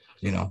man.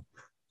 You know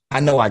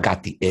I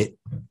got the it.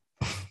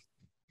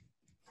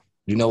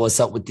 You know what's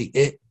up with the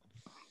it?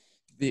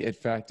 The it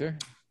factor.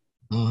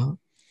 Mm-hmm.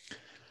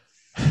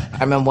 I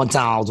remember one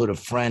time I was with a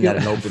friend at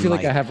an open mic. I feel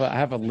like I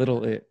have a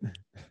little it.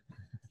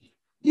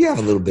 You have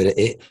a little bit of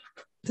it.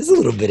 There's a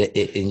little bit of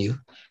it in you.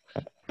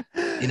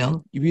 You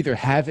know? You either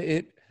have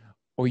it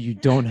or you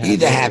don't have it. You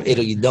either have it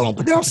or you don't.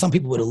 But there are some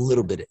people with a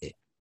little bit of it.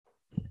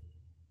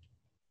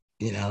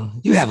 You know?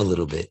 You have a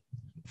little bit.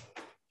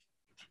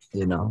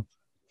 You know?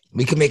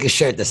 We can make a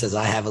shirt that says,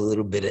 "I have a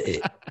little bit of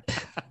it."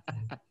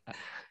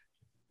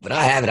 But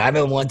I have it. I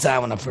remember one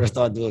time when I first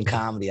started doing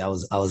comedy, I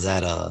was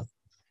at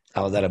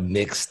a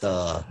mixed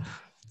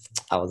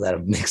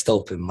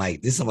open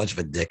mic. This is how much of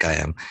a dick I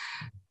am.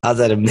 I was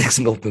at a mixed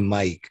open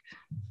mic,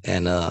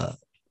 and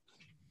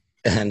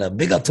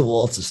big up to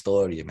Walter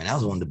Astoria, man. That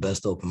was one of the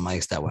best open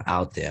mics that were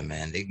out there,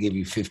 man. They give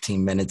you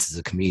 15 minutes as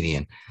a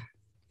comedian.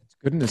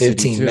 Good in the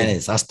 15 city,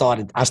 minutes. I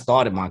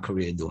started my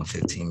career doing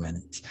 15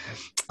 minutes.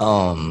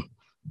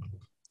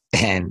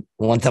 And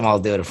one time I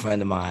was there with a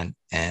friend of mine,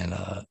 and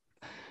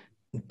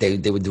they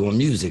were doing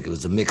music. It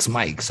was a mixed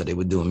mic, so they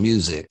were doing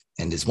music.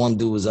 And this one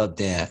dude was up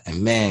there,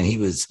 and man, he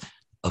was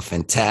a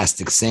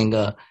fantastic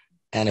singer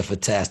and a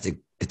fantastic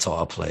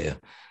guitar player.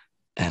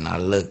 And I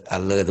look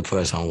at the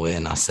person I'm with,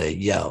 and I say,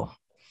 "Yo,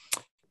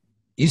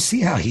 you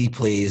see how he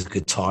plays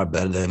guitar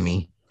better than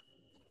me,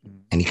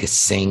 and he could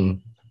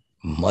sing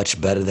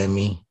much better than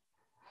me?"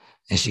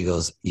 And she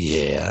goes,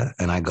 "Yeah."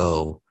 And I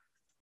go,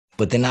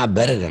 "But they're not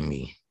better than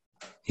me.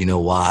 You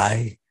know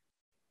why?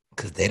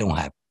 Because they don't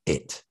have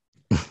it."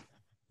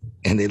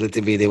 And they looked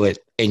at me, they went,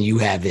 "And you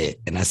have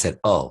it." And I said,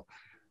 "Oh,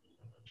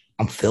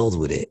 I'm filled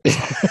with it."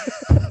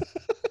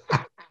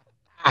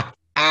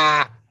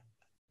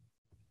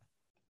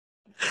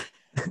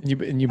 You've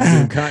been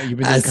doing comedy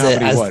what?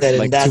 And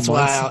like that's 2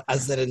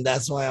 months? and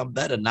that's why I'm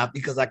better. Not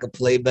because I could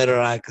play better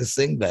or I could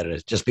sing better.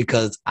 It's just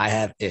because I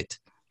have it.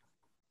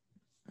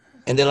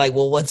 And they're like,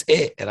 "Well, what's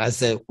it?" And I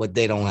said, "What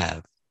they don't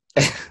have."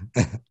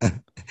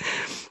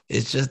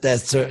 It's just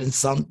that certain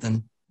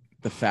something.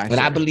 The fact. And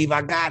I believe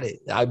I got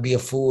it. I'd be a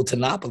fool to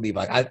not believe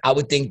I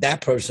would think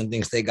that person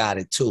thinks they got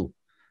it too.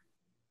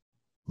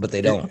 But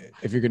they don't.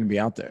 If you're going to be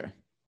out there.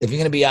 If you're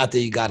going to be out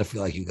there, you got to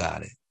feel like you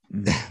got it.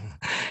 Mm-hmm.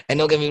 And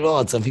don't get me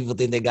wrong, some people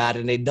think they got it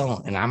and they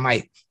don't. And I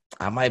might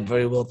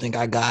very well think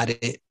I got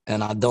it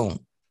and I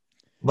don't.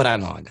 But I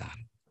know I got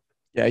it.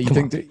 Yeah, you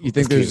think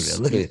there's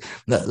look at it.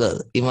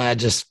 Look, even when I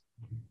just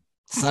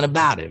son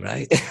about it,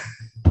 right?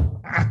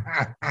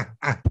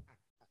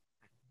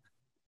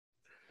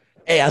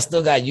 Hey, I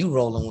still got you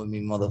rolling with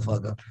me,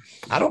 motherfucker.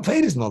 I don't pay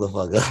this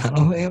motherfucker. I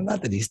don't pay him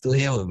nothing. He's still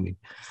here with me.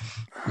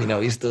 You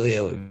know, he's still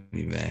here with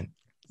me, man.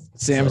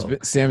 Sam's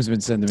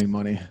been sending me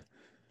money.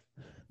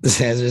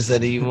 Sam's been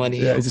sending you money.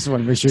 Yeah, I just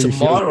want to make sure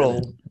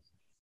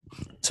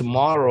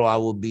tomorrow I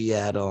will be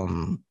at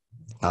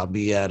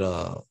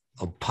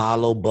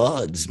Apollo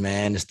Buds,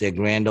 man. It's their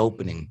grand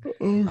opening.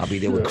 I'll be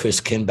there with Chris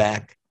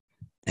Kinback.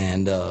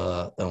 And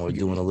we're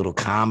doing a little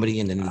comedy,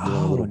 and then we're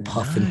doing a little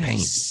puff and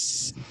paint.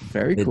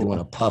 Very They're cool. doing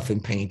a puff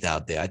and paint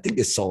out there. I think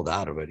it's sold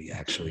out already,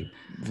 actually.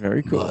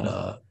 Very cool.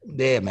 But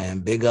yeah, man,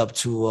 big up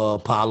to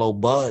Apollo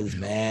Buzz,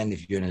 man.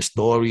 If you're in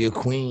Astoria,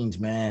 Queens,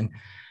 man,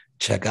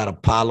 check out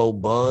Apollo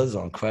Buzz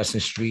on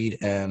Crescent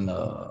Street and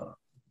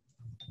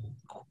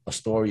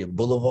Astoria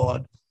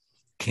Boulevard.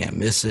 Can't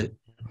miss it.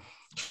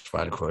 It's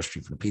right across the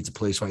street from the pizza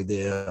place right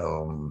there.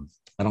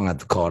 I don't have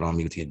the card on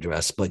me with the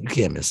address, but you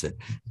can't miss it.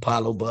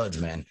 Apollo Buds,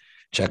 man.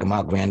 Check them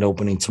out. Grand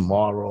opening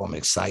tomorrow. I'm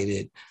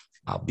excited.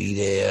 I'll be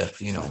there,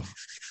 you know.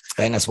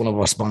 And that's one of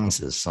our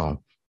sponsors.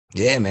 So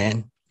Yeah,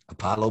 man.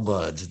 Apollo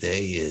Buds. There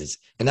he is.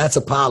 And that's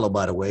Apollo,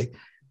 by the way.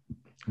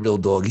 Real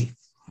doggy.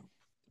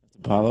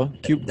 Apollo?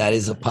 Cute. That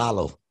is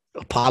Apollo.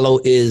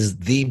 Apollo is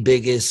the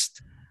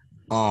biggest,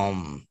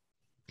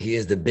 he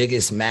is the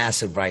biggest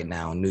massive right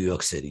now in New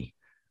York City.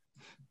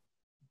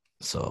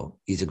 So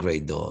he's a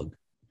great dog.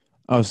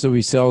 Oh, so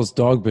he sells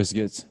dog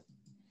biscuits.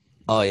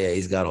 Oh, yeah,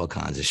 he's got all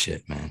kinds of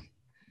shit, man.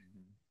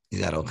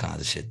 He's got all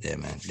kinds of shit there,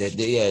 man.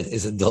 Yeah,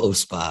 it's a dope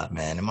spot,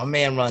 man. And my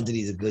man runs it.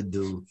 He's a good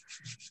dude.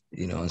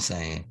 You know what I'm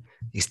saying?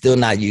 He's still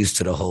not used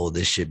to the whole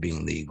this shit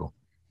being legal.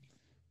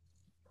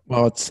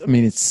 Well,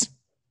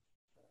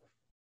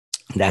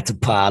 That's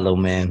Apollo,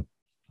 man.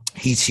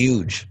 He's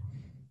huge.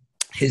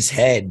 His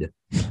head,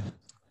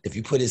 if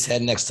you put his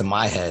head next to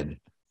my head,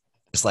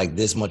 it's like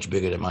this much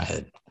bigger than my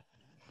head.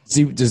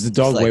 See, does the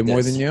dog weigh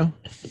more than you?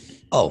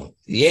 Oh,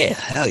 yeah.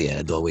 Hell yeah.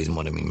 That dog weighs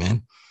more than me,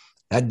 man.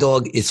 That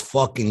dog is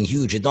fucking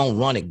huge. It don't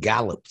run, it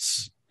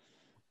gallops.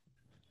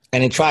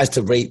 And it tries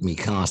to rape me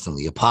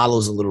constantly.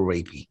 Apollo's a little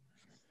rapey.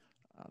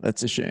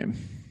 That's a shame.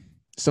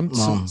 Some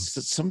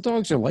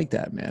dogs are like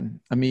that,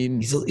 man. I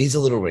mean, he's a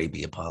little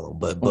rapey, Apollo,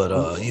 but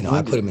you know,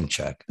 I put him in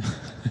check.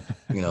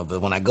 You know, but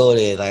when I go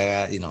there,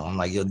 like, I'm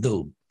like, yo,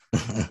 dude.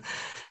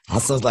 My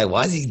son's like,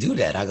 why does he do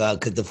that? I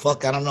got, cause the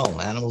fuck, I don't know.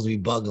 Animals be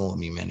bugging with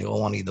me, man. They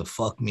all want to either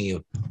fuck me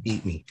or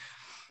eat me.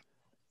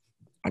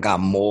 I got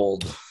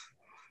mauled.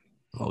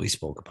 Oh, we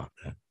spoke about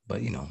that,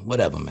 but you know,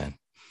 whatever, man.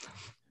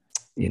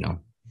 You know.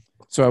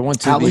 So I went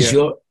to How was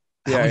your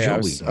week? I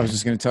was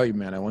just going to tell you,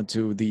 man. I went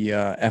to the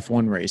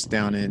F1 race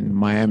down in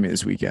Miami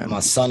this weekend. My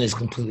son is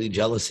completely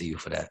jealous of you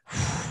for that,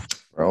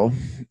 bro.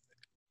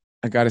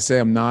 I got to say,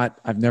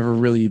 I've never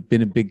really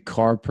been a big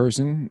car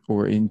person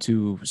or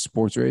into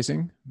sports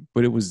racing,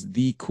 but it was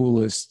the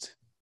coolest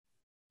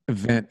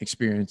event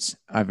experience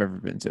I've ever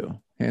been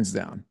to, hands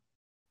down.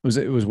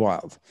 It was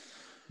wild.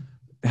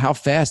 How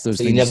fast those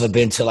things. You never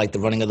been to like the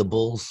running of the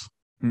bulls?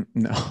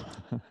 No.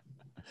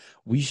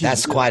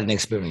 That's quite an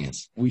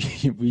experience.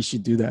 We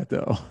should do that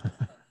though.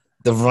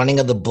 The running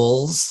of the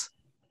bulls?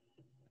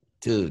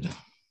 Dude.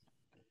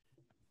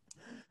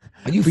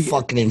 Are you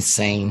fucking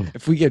insane?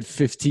 If we get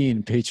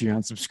 15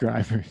 Patreon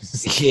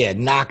subscribers. Yeah,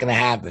 not gonna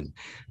happen.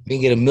 We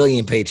can get 1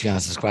 million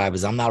Patreon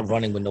subscribers. I'm not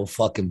running with no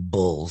fucking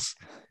bulls.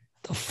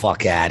 The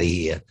fuck out of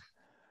here.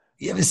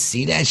 You ever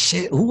see that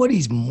shit? Who are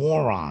these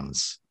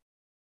morons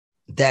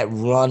that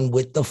run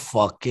with the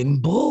fucking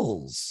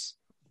bulls?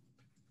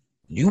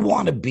 You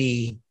want to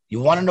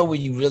know where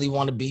you really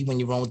want to be when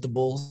you run with the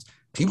bulls?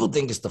 People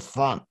think it's the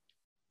front,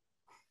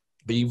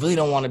 but you really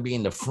don't want to be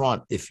in the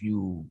front if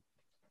you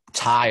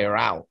tire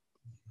out,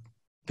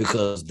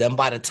 because then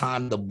by the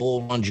time the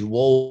bull runs you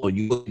over,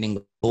 you're getting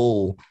the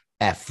bull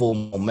at full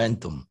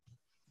momentum.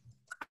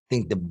 I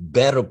think the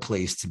better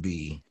place to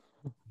be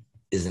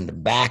is in the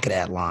back of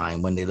that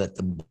line when they let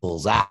the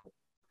bulls out,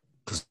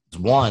 because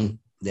one,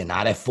 they're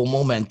not at full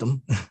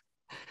momentum,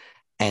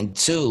 and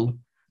two,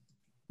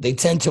 they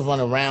tend to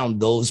run around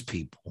those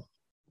people.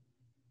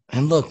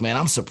 And look, man,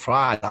 I'm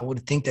surprised. I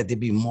would think that there'd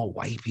be more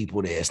white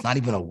people there. It's not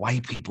even a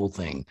white people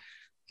thing.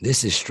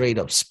 This is straight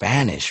up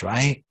Spanish,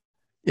 right?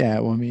 Yeah,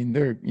 well, I mean,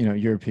 they're,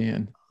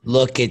 European.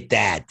 Look at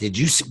that. Did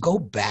you go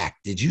back?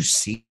 Did you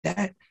see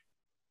that?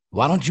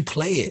 Why don't you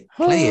play it?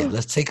 Play it.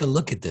 Let's take a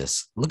look at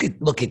this. Look at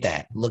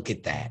that. Look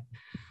at that.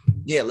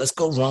 Yeah, let's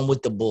go run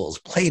with the bulls.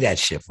 Play that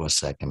shit for a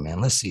second, man.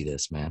 Let's see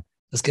this, man.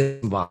 Let's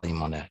get some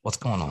volume on that. What's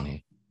going on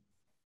here?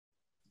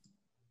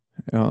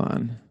 Hold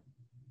on.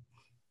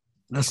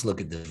 Let's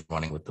look at this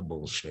running with the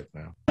bullshit,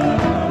 man.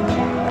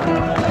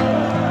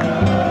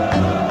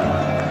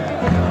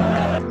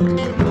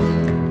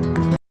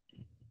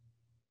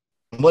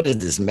 What is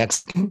this,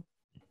 Mexican?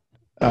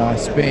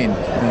 Spain.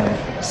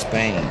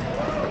 Spain.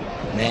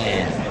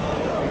 Man,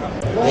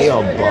 they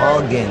are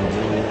bugging,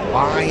 dude.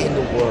 Why in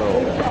the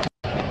world?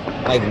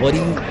 Like, what do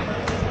you...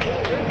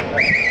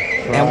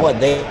 And what,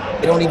 they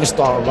don't even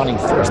start running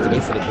first. They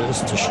wait for the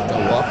bulls to show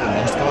up and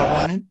then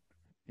start running?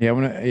 Yeah,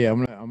 I'm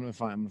gonna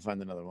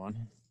find another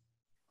one.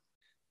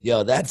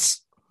 Yo,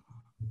 that's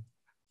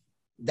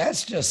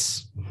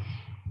just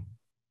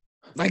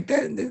like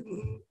that.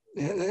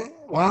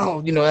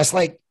 Wow, that's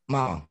like,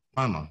 mama,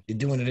 you're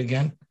doing it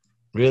again?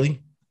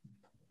 Really?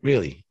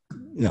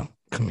 No,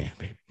 come here,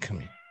 baby. Come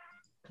here.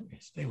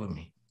 Stay with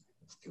me.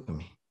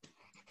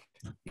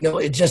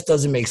 It just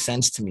doesn't make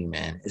sense to me,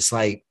 man. It's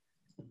like,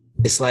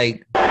 these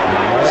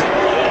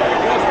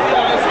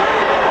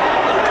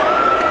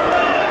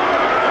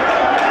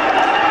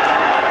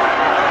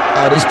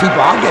people,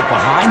 I'll get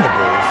behind the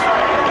bulls.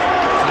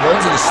 See,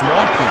 those are the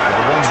smart people,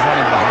 the ones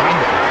running behind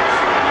the bulls.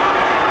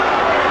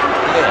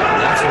 Yeah,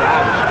 that's what I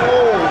want.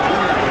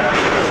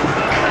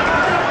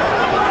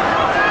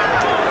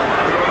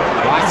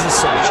 Why is this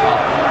so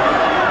choppy?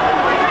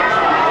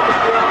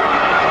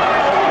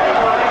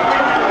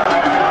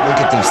 Look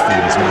at these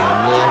things,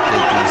 man. Look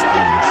at these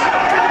things.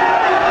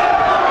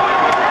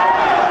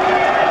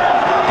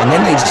 And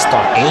then they just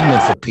start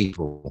aiming for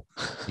people.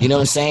 You know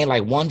what I'm saying?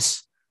 Like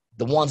once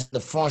the ones in the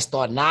front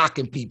start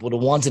knocking people. The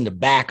ones in the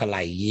back are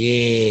like,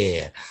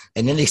 yeah.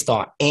 And then they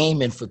start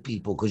aiming for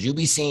people because you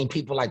be seeing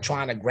people like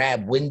trying to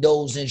grab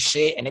windows and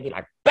shit. And they be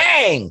like,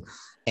 bang,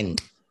 and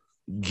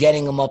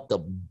getting them up the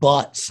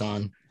butt,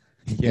 son.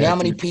 Yeah, you know how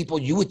many people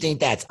you would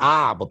think that's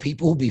odd, but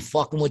people who be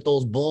fucking with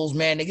those bulls,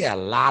 man, they get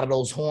a lot of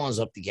those horns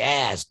up the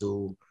ass,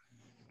 dude.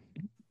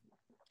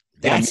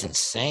 That's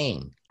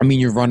insane. I mean,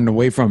 you're running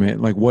away from it.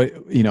 Like what,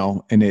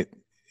 and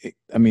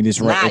I mean,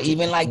 it's right. Not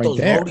even like right those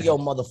there. rodeo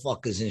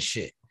motherfuckers and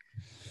shit.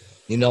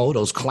 You know,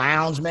 those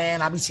clowns,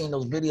 man. I be seeing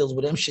those videos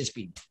where them shits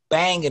be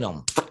banging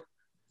them.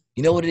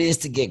 You know what it is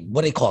to get,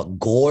 what they call it,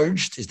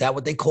 gorged? Is that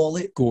what they call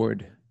it?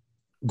 Gored.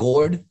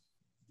 Gored?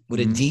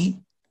 With a D?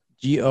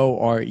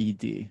 Gored.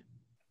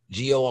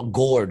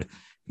 Gored.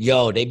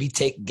 Yo, they be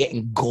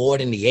getting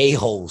gored in the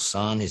a-hole,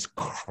 son. It's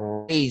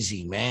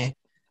crazy, man.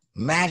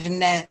 Imagine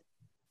that.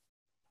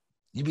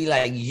 You be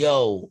like,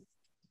 yo,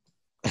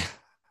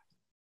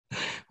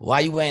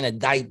 why you wearing a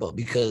diaper?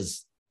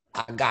 Because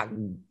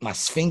my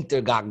sphincter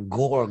got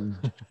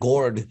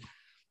gored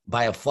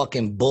by a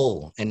fucking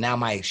bull, and now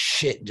my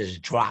shit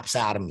just drops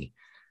out of me.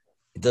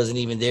 It doesn't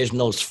even, there's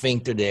no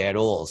sphincter there at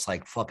all. It's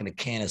like fucking a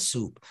can of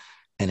soup,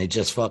 and it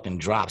just fucking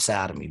drops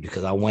out of me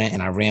because I went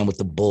and I ran with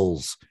the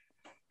bulls,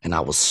 and I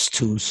was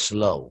too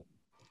slow.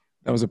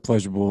 That was a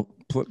pleasurable.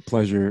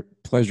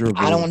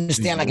 I don't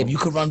understand. Like, if you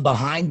could run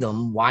behind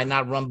them, why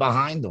not run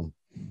behind them?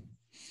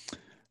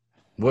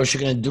 Worst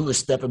you're gonna do is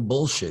step in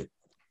bullshit.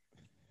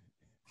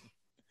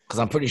 Because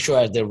I'm pretty sure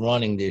as they're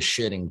running, they're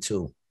shitting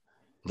too.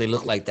 They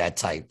look like that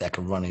type that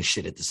can run and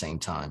shit at the same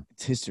time.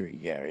 It's history,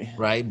 Gary.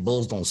 Right?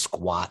 Bulls don't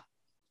squat.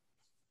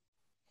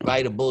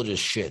 Right? A bull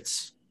just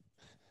shits.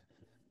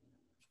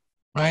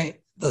 Right?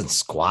 Doesn't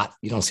squat.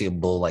 You don't see a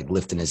bull like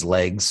lifting his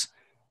legs.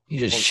 He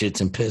just shits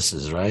and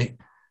pisses, right?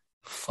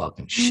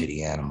 Fucking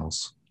shitty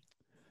animals.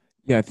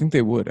 Yeah, I think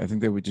they would. I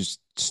think they would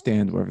just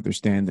stand wherever they're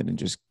standing and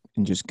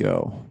just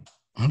go.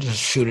 I'll just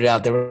shoot it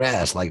out their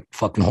ass like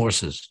fucking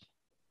horses.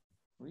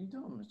 What are you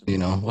doing, Mr. You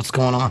know, what's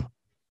going on?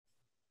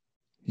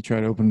 He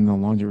tried opening the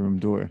laundry room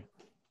door.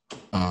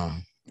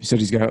 He said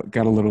he's got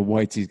a little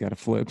whites he's got to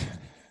flip.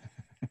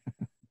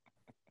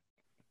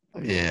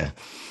 Yeah.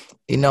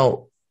 You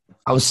know,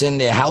 I was sitting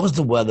there. How was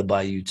the weather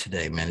by you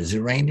today, man? Is it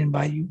raining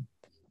by you?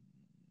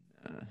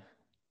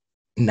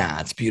 Nah,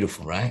 it's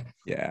beautiful, right?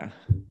 Yeah.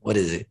 What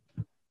is it?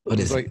 What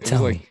is it?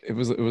 Tell me. It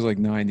was like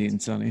 90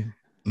 and sunny.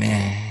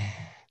 Man,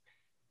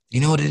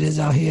 you know what it is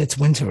out here? It's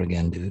winter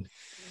again, dude.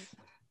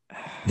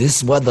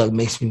 This weather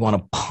makes me want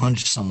to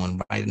punch someone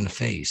right in the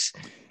face.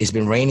 It's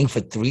been raining for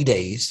 3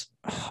 days.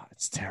 Oh,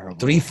 it's terrible.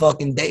 3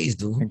 fucking days,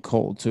 dude. And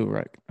cold too,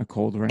 right? A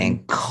cold rain.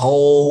 And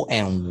cold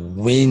and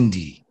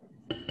windy.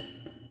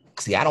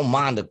 See, I don't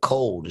mind the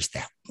cold. It's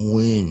that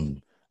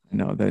wind.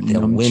 No, that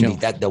windy.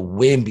 The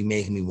wind be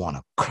making me want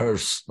to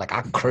curse. Like,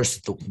 I curse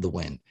at the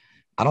wind.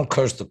 I don't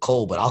curse the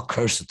cold, but I'll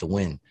curse at the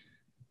wind.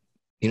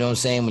 You know what I'm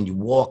saying? When you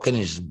walk in,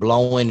 it's just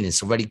blowing and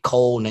it's already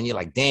cold, and then you're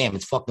like, damn,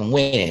 it's fucking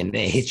wind. And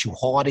then it hits you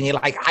hard, and you're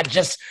like, I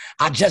just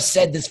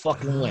said this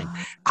fucking wind.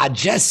 I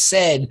just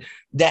said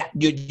that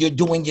you're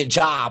doing your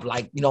job.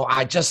 Like, you know,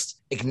 I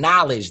just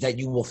acknowledged that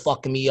you were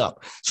fucking me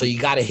up. So you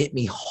got to hit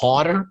me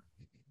harder.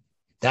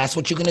 That's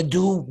what you're going to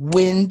do,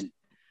 wind.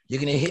 You're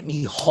going to hit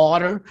me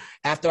harder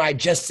after I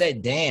just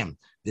said, damn,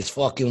 this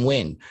fucking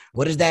wind.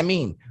 What does that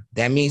mean?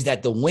 That means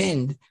that the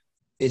wind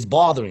is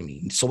bothering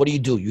me. So what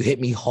do? You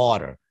hit me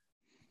harder.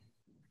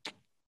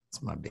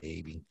 It's my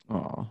baby.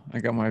 Oh,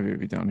 I got my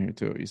baby down here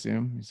too. You see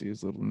him? You see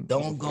his little...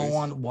 Don't go face.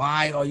 On.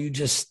 Why are you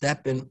just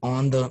stepping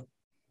on the...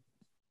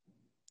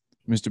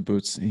 Mr.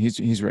 Boots,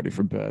 he's ready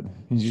for bed.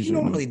 He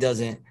normally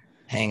doesn't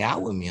hang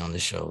out with me on the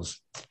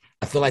shows.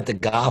 I feel like the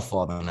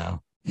Godfather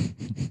now.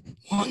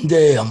 One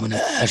day I'm going to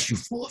ask you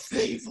for a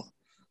favor.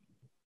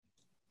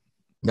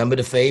 Remember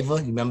the favor?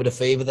 You remember the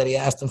favor that he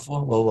asked him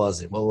for? What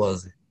was it?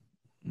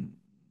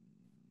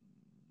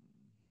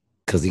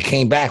 Because he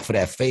came back for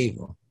that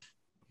favor.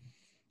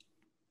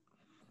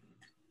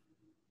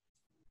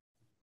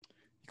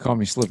 You call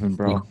me slipping,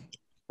 bro.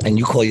 And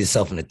you call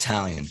yourself an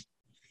Italian.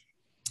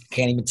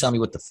 Can't even tell me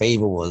what the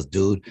favor was,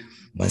 dude.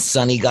 When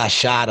Sonny got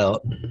shot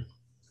up,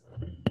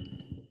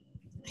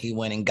 he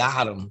went and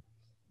got him.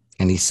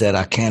 And he said,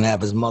 I can't have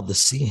his mother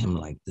see him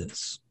like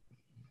this.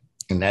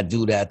 And that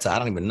dude I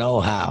don't even know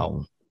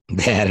how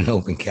they had an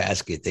open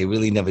casket. They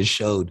really never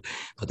showed,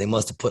 but they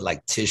must have put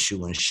like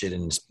tissue and shit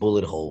in his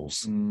bullet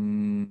holes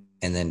and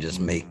then just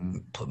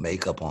put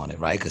makeup on it,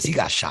 right? Because he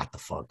got shot the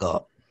fuck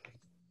up.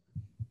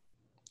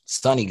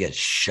 Sonny gets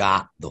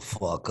shot the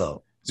fuck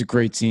up. It's a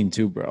great scene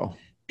too, bro.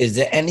 Is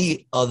there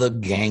any other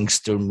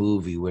gangster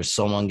movie where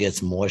someone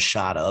gets more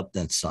shot up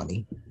than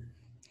Sonny?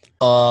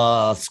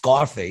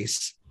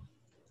 Scarface.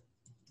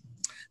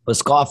 But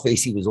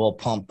Scarface, he was all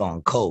pumped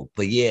on coke.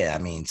 But yeah,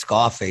 I mean,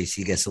 Scarface,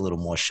 he gets a little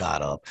more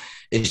shot up.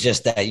 It's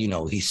just that, you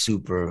know, he's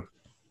super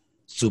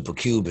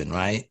Cuban,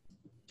 right?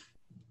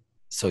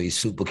 So he's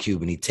super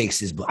Cuban. He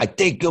takes I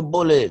take your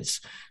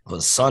bullets.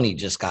 But Sonny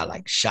just got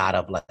like shot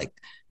up. Like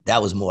that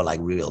was more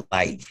like real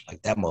life.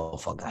 Like that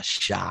motherfucker got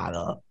shot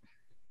up.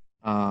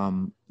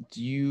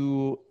 Do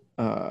you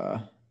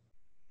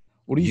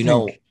what do you You think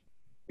know,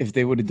 if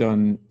they would have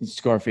done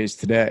Scarface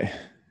today,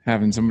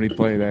 having somebody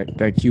play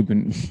that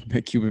Cuban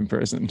that Cuban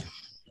person?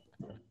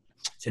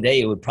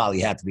 today it would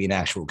probably have to be an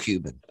actual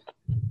Cuban.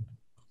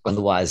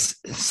 Otherwise,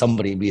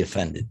 somebody would be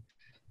offended.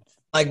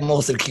 Like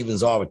most of the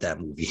Cubans are with that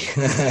movie.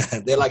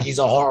 They're like, he's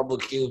a horrible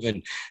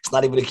Cuban. It's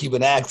not even a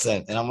Cuban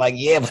accent. And I'm like,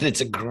 yeah, but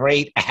it's a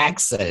great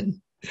accent.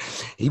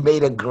 He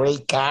made a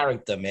great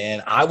character,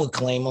 man. I would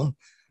claim him.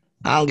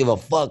 I don't give a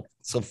fuck.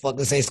 So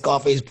fucking say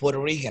Scarface Puerto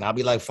Rican. I'll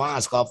be like, fine,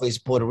 Scarface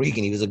Puerto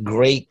Rican. He was a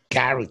great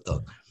character.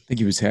 I think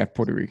he was half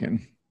Puerto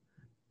Rican.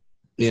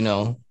 You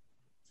know,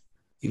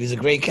 he was a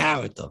great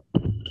character.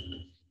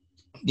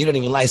 You don't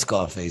even like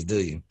Scarface, do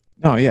you?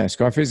 Oh yeah,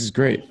 Scarface is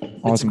great.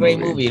 Awesome It's a great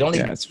movie. It only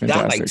it's got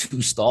fantastic. like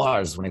 2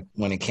 stars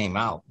when it came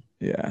out.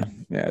 Yeah,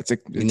 it's a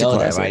You know a that,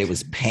 classic. right? It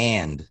was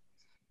panned.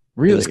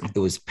 Really It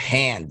was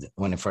panned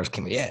when it first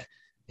came out. Yeah.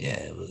 Yeah,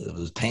 it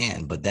was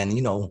panned. But then,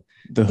 you know,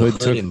 the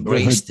hood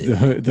embraced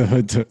it. The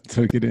hood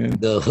took it in.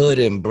 The hood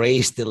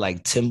embraced it,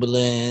 like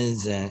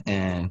Timberlands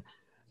and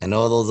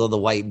all those other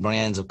white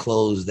brands of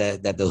clothes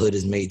that the hood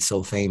has made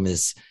so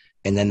famous.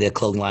 And then their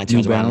clothing line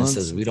turns around and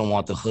says, we don't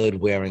want the hood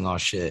wearing our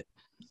shit.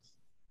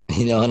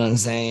 You know what I'm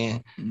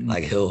saying? Mhm.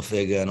 Like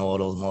Hilfiger and all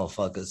those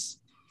motherfuckers.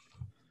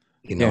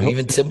 You know,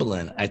 even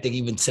Timberland. I think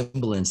even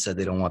Timberland said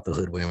they don't want the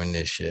hood wearing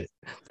this shit.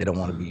 They don't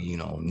want to be, you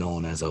know,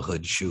 known as a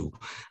hood shoe.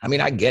 I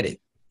mean, I get it.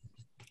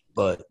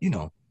 But, you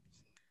know,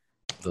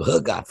 the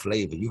hood got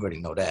flavor. You already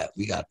know that.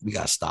 We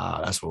got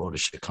style. That's where all the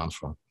shit comes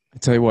from. I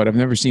tell you what, I've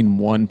never seen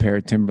one pair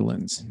of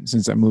Timberlands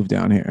since I moved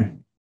down here.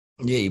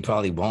 Yeah, you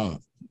probably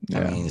won't.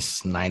 Yeah. I mean,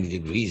 it's 90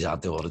 degrees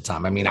out there all the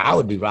time. I mean, I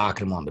would be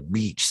rocking them on the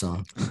beach,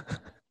 son.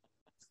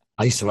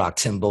 I used to rock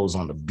Timbos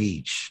on the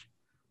beach.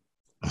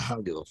 I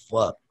don't give a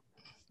fuck.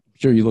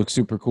 Sure, you look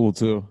super cool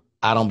too.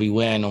 I don't be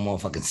wearing no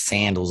motherfucking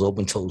sandals,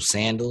 open-toe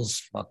sandals.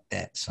 Fuck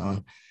that,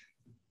 son.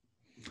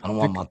 I don't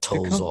want my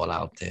toes all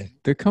out there.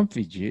 They're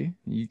comfy, G.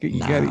 You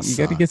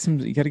gotta get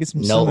some. You gotta get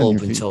some. No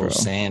open-toe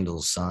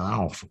sandals,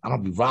 son. I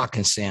don't be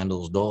rocking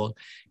sandals, dog.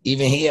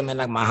 Even here, man,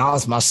 like my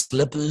house, my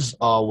slippers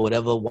or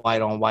whatever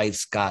white on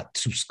white's got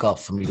too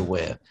scuffed for me to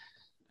wear.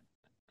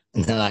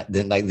 And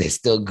then like they're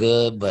still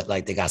good, but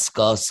like they got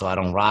scuffs, so I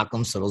don't rock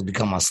them. So those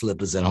become my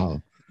slippers at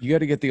home. You got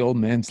to get the old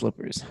man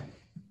slippers.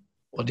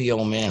 What the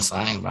old man? So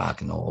I ain't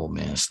rocking no old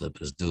man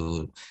slippers,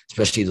 dude.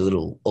 Especially the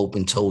little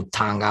open toe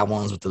tanga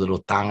ones with the little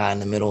tanga in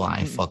the middle.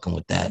 I ain't fucking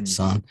with that,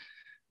 son.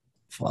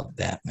 Fuck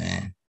that,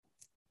 man.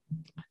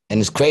 And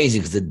it's crazy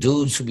because the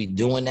dudes who be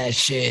doing that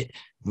shit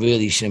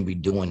really shouldn't be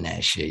doing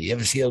that shit. You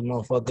ever see those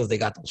motherfuckers? They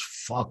got those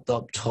fucked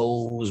up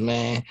toes,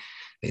 man.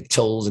 Their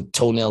toes and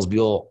toenails be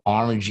all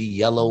orangey,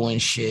 yellow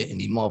and shit. And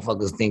these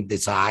motherfuckers think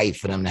it's all right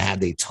for them to have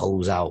their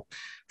toes out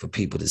for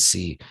people to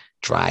see.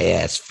 Dry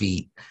ass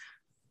feet,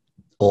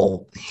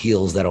 all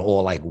heels that are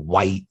all like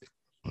white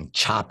and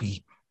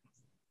choppy.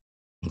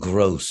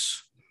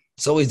 Gross.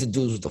 It's always the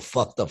dudes with the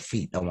fucked up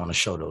feet that want to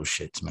show those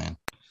shits, man.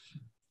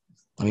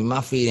 I mean,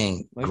 my feet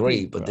ain't like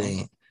great, but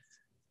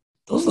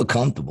those look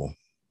comfortable.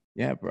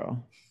 Yeah,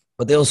 bro.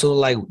 But they also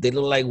look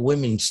like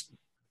women's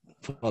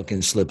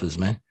fucking slippers,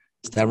 man.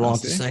 Is that wrong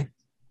to say?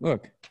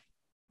 Look.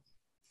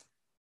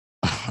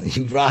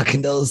 You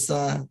rocking those,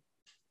 son?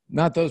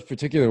 Not those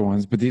particular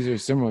ones, but these are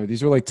similar.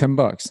 These are like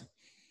 $10.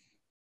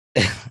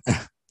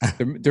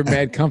 They're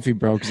mad comfy,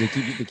 bro, because they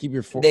keep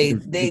your they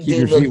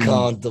do look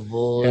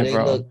comfortable. Yeah, they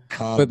look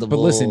comfortable. But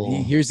listen,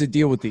 here's the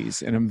deal with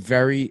these, and I'm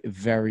very,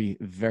 very,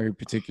 very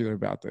particular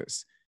about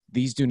this.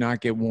 These do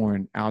not get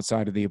worn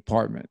outside of the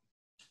apartment.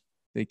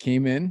 They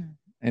came in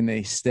and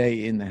they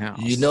stay in the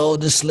house. You know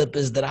the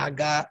slippers that I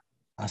got?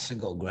 I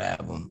should go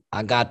grab them.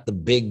 I got the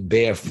big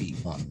bare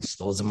feet ones.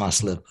 Those are my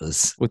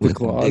slippers. With the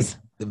claws?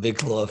 The big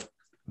claw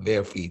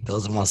bare feet.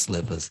 Those are my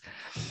slippers.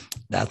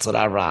 That's what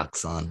I rock,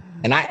 son.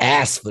 And I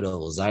asked for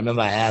those. I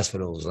remember I asked for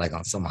those like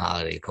on some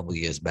holiday a couple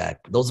years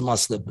back. But those are my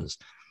slippers.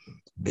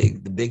 The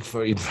big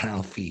furry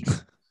brown feet.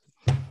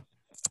 I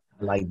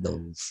like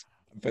those.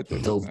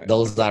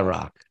 Those I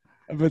rock.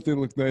 I bet they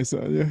look nice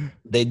on you.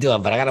 They do,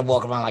 but I gotta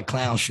walk around like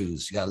clown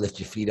shoes. You gotta lift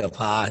your feet up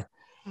high.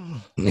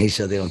 Make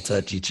sure they don't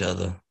touch each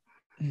other.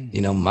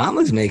 You know,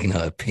 Mama's making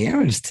her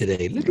appearance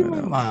today. Look at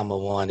my mama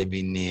want to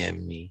be near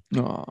me.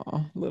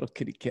 Aw, little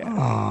kitty cat.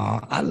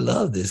 Aw, I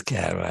love this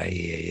cat right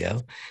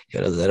here, yo.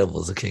 Those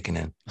edibles are kicking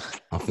in.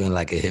 I'm feeling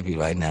like a hippie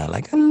right now.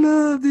 Like, I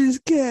love this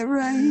cat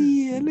right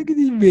here. Look at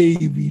this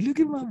baby. Look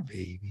at my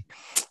baby.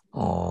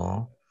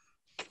 Aw.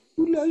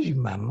 Who loves you,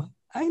 Mama?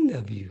 I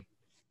love you.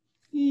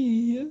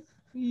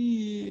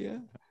 Yeah.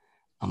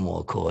 I'm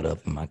all caught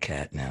up in my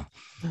cat now.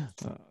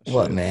 Oh,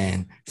 what,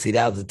 man? See,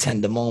 that was a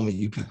tender moment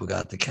you people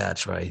got to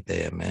catch right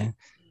there, man.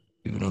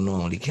 People don't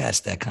normally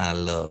catch that kind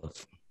of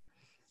love.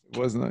 It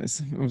was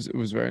nice. It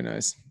was very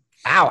nice.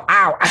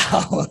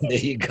 Ow. There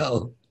you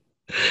go.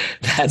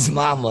 That's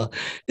Mama.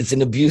 It's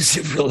an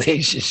abusive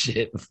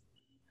relationship.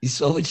 You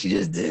saw what she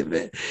just did,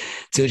 man?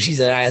 So she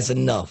said, all right, that's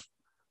enough.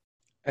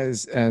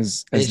 As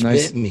nice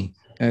bit me.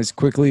 As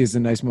quickly as the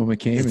nice moment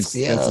came, It's,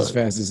 that's as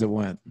fast as it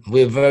went.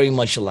 We're very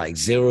much alike,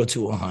 0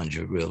 to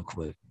 100 real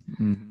quick.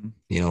 Mm-hmm.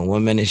 You know,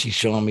 one minute she's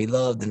showing me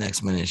love, the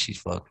next minute she's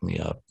fucking me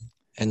up.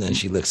 And then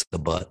she licks the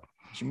butt.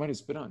 She might have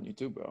spit on you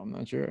too, bro. I'm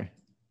not sure.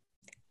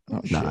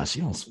 Oh, nah, she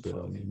don't spit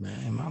on me,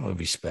 man. Mama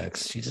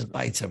respects. She just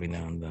bites every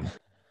now and then.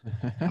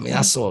 I mean,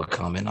 I saw it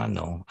coming. I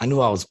know. I knew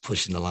I was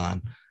pushing the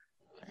line.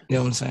 You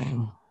know what I'm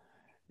saying?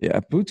 Yeah,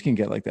 Boots can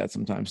get like that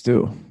sometimes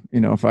too. You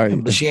know,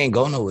 but she ain't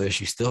going nowhere.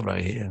 She's still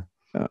right here.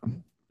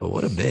 But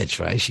what a bitch,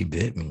 right? She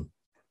bit me.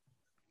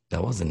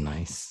 That wasn't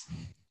nice.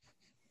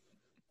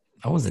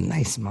 That wasn't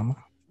nice, mama.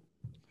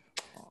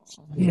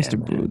 Yeah, Mr.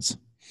 Boots.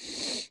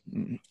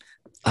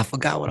 I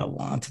forgot what I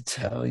wanted to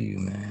tell you,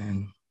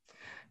 man.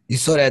 You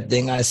saw that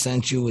thing I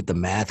sent you with the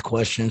math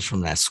questions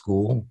from that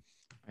school?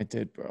 I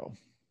did, bro.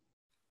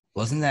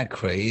 Wasn't that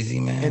crazy,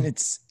 man? And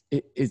it's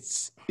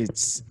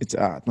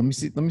odd. Let me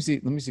see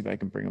if I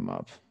can bring them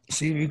up.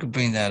 See if you can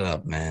bring that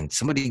up, man.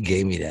 Somebody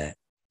gave me that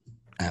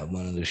at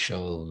one of the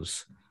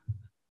shows,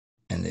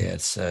 and they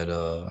had said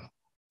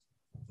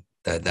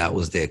that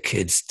was their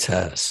kid's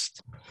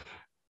test,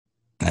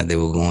 and they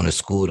were going to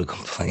school to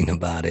complain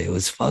about it. It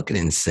was fucking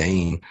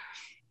insane.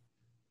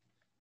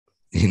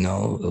 You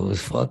know, it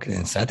was fucking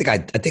insane. I think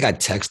I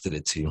texted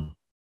it to you.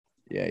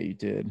 Yeah, you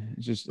did.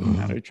 It's just a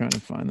matter of trying to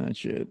find that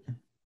shit.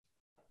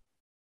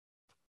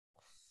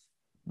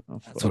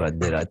 That's what I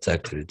did. I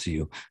texted it to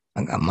you.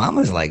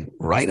 Mama's like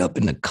right up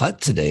in the cut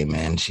today,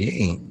 man. She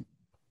ain't.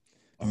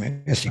 I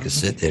mean, I guess she could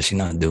sit there. She's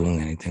not doing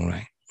anything,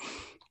 right?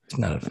 It's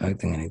not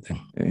affecting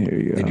anything. Yeah, here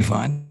you go. Did you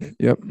find it?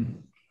 Yep.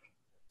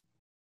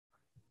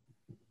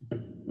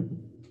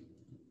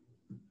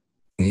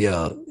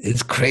 Yeah,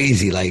 it's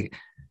crazy. Like,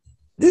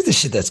 this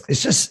is the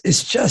shit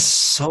it's just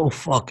so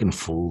fucking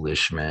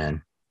foolish,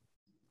 man.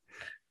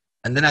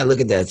 And then I look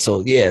at that.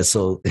 So yeah,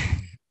 so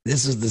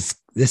this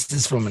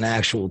is from an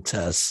actual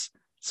test.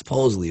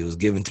 Supposedly it was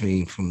given to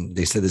me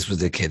they said this was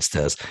their kid's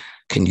test.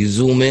 Can you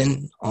zoom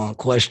in on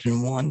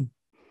question 1?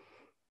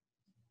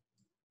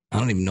 I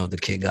don't even know if the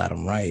kid got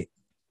them right.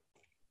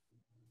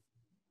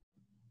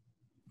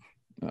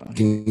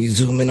 Can you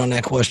zoom in on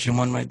that question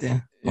 1 right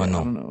there? Yeah, no?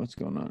 I don't know what's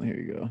going on. Here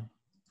you go.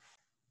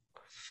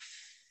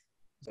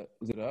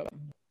 Is it up?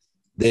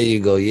 There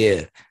you go.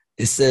 Yeah.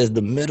 It says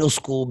the middle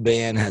school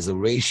band has a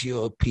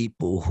ratio of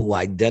people who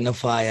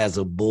identify as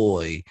a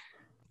boy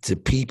to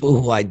people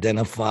who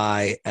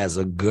identify as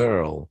a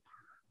girl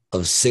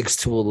of 6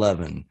 to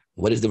 11.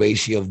 What is the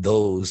ratio of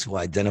those who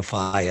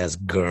identify as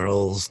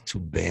girls to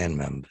band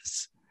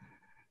members?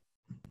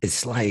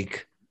 It's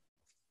like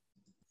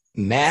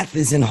math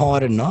isn't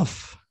hard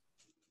enough.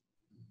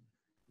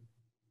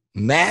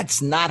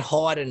 Math's not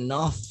hard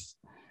enough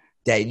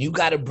that you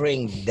got to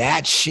bring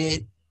that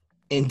shit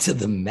into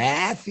the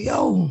math,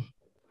 yo.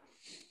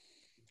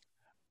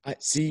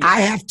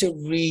 I have to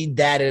read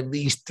that at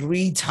least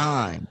 3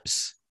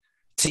 times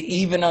to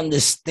even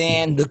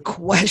understand the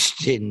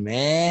question,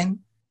 man.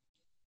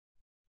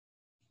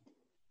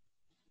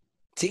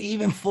 To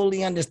even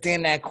fully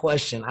understand that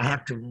question, I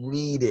have to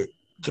read it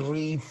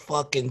 3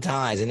 fucking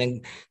times. And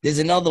then there's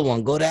another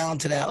one. Go down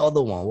to that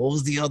other one. What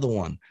was the other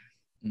one?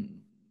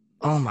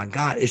 Oh my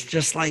God. It's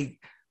just like,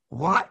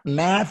 what?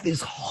 Math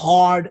is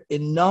hard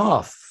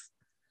enough.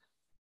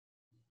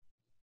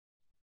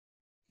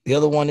 The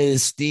other one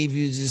is Steve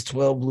uses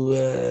 12 blue.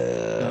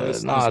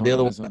 The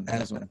other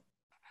one.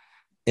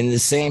 In the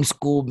same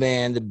school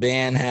band, the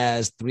band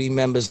has 3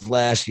 members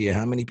last year.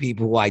 How many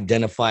people who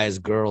identify as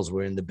girls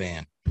were in the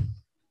band?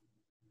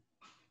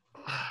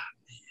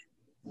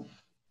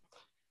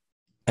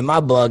 Am I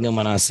bugging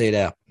when I say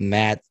that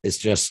math is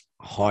just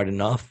hard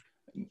enough?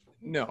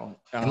 No.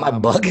 Am I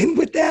bugging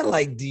with that?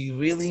 Like, do you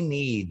really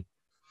need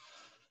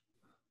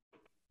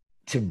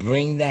to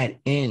bring that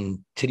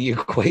in to the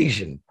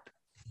equation?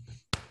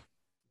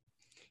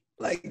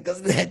 Like,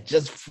 doesn't that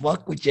just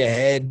fuck with your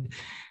head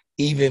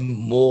even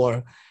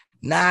more?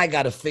 Now I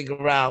got to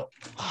figure out,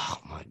 oh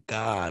my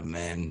God,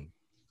 man.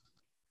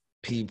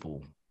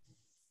 People,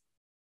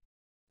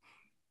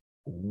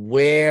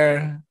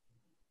 where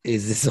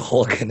is this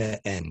all going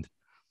to end?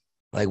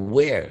 Like,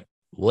 where?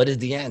 What is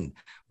the end?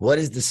 What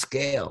is the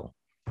scale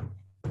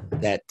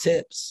that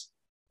tips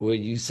where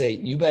you say,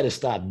 you better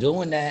stop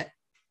doing that?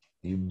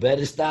 You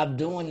better stop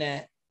doing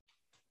that.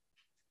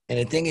 And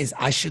the thing is,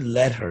 I should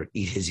let her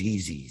eat his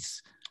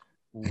Yeezys.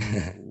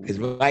 Because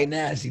right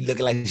now, she's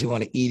looking like she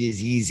want to eat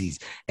his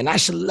Yeezys. And I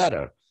should let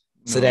her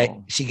so that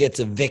she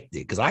gets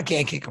evicted. Because I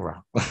can't kick her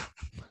out.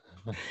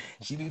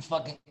 She be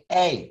fucking,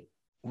 hey,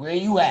 where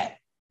you at?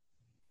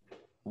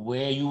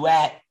 Where you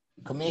at?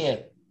 Come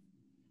here.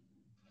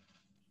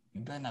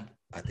 You better not.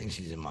 I think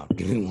she's in my.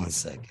 Give me 1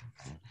 second.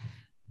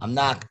 I'm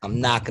not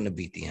going to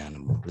beat the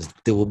animal.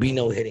 There will be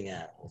no hitting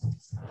animals.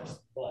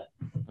 But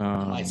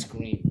I might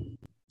scream.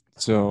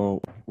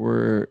 So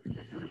we're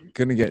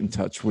going to get in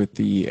touch with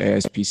the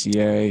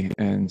ASPCA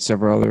and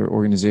several other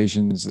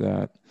organizations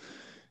that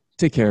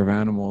take care of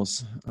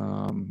animals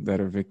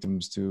that are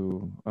victims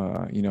to,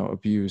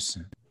 abuse.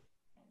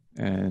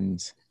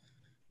 And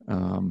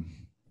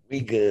We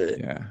good.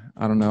 Yeah,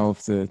 I don't know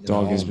if the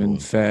dog has been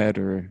fed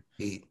or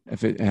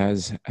if it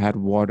has had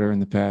water in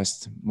the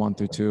past month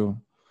or two.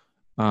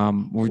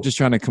 We're just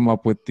trying to come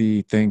up with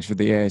the things for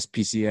the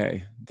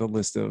ASPCA, the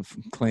list of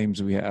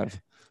claims we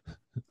have.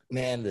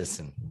 Man,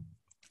 listen,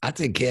 I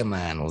take care of my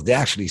animals. They're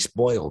actually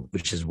spoiled,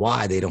 which is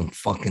why they don't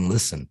fucking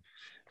listen,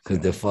 because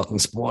they're fucking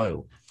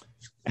spoiled.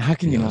 How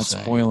can you not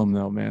spoil them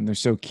though, man? They're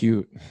so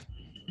cute.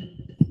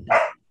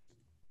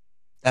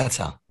 That's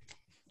how.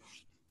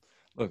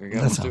 Look, I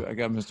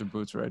got Mr.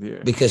 Boots right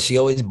here. Because she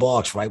always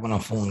barks right when I'm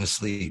falling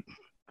asleep.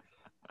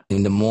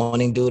 In the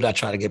morning, dude, I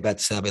try to get back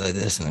to sleep, I'll be like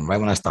this, and then right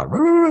when I start,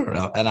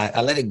 and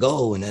I let it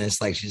go, and then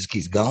it's like she just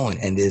keeps going,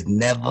 and there's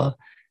never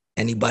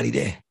anybody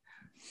there.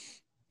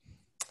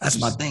 That's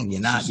my thing.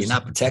 You're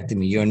not protecting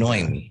me. You're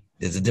annoying me.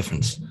 There's a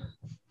difference.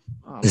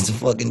 There's a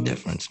fucking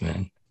difference,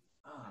 man.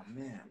 Oh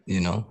man.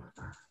 You know.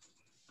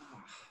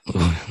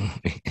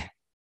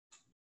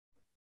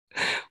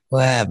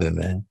 What happened,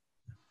 man?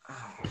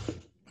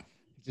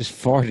 Just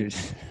farted.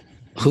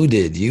 Who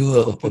did? You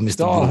or Mr.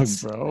 Dog,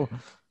 Boots? Bro.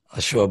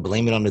 Sure,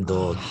 blame it on the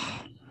dog.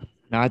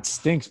 Nah, it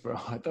stinks, bro.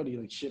 I thought he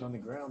like shit on the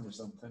ground or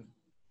something.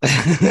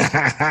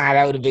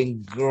 That would have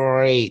been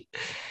great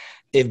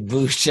if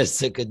Boots just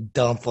took a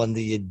dump under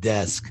your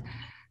desk.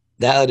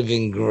 That would have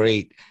been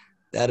great.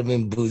 That would have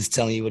been Boots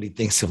telling you what he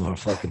thinks of our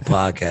fucking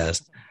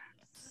podcast.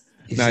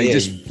 He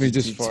just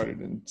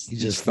farted. He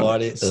just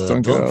farted.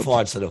 Dog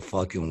farts are the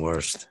fucking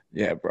worst.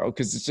 Yeah, bro,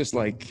 because it's just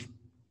like...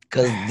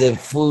 Because the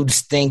food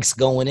stinks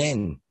going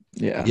in.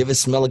 Yeah. You ever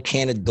smell a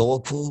can of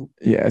dog food?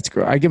 Yeah, it's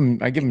great. I give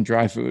him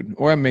dry food,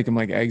 or I make him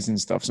like eggs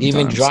and stuff sometimes.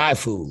 Even dry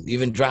food.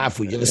 You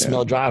ever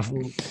smell dry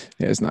food?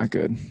 Yeah, it's not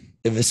good.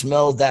 If it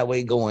smells that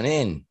way going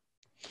in,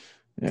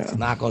 it's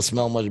not gonna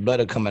smell much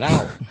better coming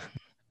out.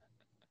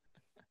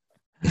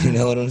 You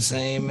know what I'm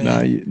saying,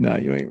 man? Nah,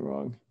 you ain't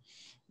wrong.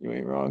 You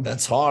ain't wrong.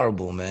 That's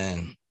horrible,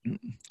 man.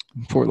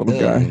 Poor little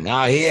guy.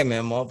 Now here,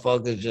 man,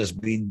 motherfuckers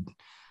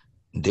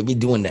they be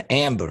doing the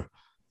amber.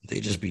 They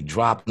just be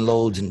dropping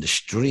loads in the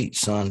street,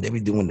 son. They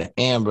be doing the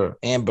amber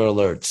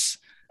alerts.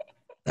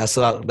 That's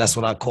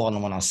what I call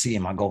them when I see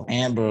them. I go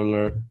amber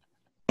alert.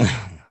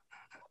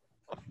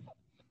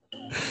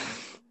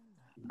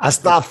 I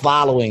stopped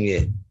following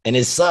it, and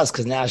it sucks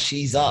because now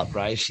she's up,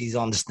 right? She's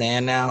on the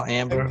stand now,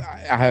 Amber.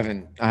 I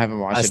haven't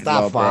watched it. I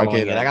stopped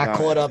following it. I got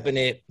caught up in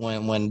it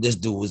when this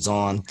dude was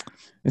on.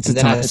 It's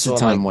a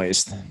time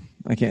waste.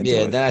 I can't.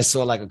 Yeah, then I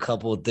saw like a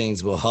couple of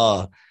things with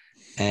her,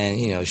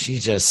 and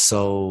she's just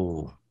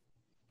so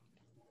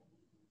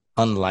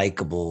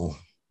unlikable.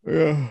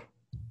 Yeah.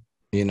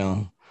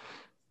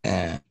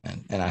 And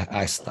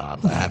I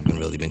stopped. I haven't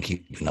really been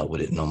keeping up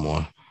with it no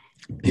more.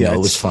 It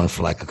was fun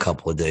for like a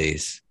couple of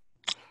days.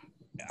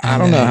 I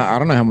don't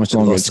know how much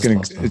longer it's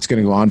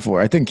gonna go on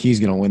for. I think he's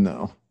gonna win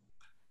though.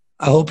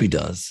 I hope he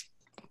does,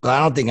 but I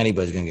don't think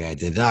anybody's gonna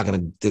get it.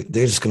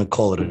 They're just gonna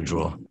call it a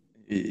draw.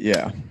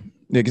 Yeah,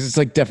 because it's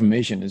like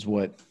defamation is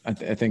what I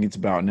think it's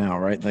about now,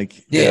 right?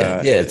 Like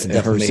it's a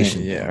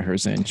defamation. Her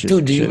saying shit.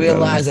 Dude, do you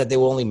realize that they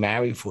were only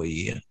married for a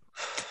year,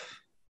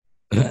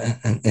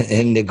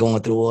 and they're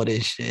going through all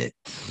this shit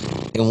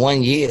in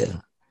 1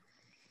 year?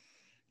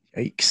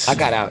 Yikes! I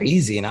got out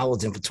easy, and I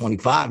was in for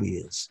 25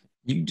 years.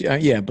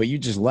 But you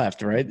just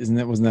left, right?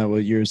 Wasn't that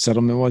what your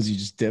settlement was? You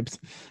just dipped.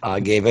 I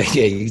gave it.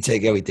 Yeah, you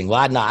take everything.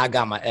 Well, I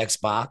got my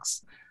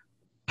Xbox.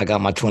 I got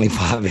my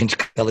 25-inch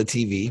color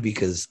TV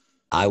because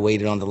I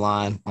waited on the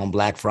line on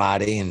Black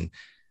Friday and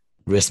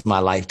risked my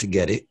life to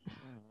get it,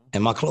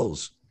 and my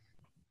clothes.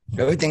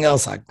 Everything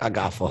else I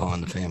got for her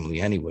and the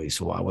family anyway.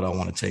 So why would I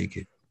want to take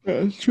it?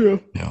 That's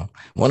true.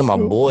 One of my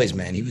boys,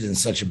 man, he was in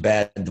such a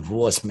bad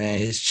divorce, man.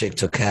 His chick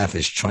took half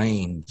his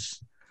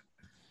trains.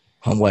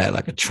 Homeboy had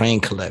like a train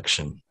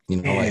collection,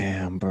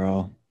 Damn,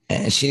 bro.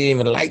 And she didn't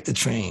even like the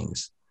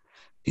trains.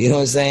 You know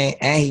what I'm saying?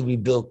 And he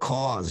rebuilt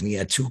cars, and he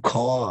had 2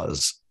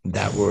 cars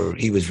that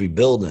he was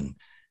rebuilding,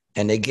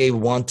 and they gave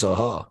one to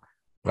her,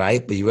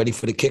 right? But you ready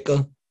for the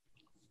kicker?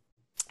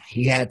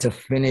 He had to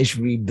finish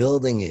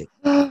rebuilding it.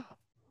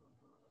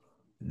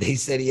 They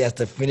said he has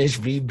to finish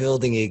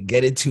rebuilding it,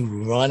 get it to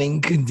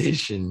running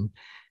condition,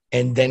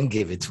 and then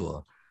give it to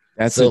her.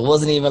 So it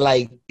wasn't even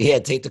like,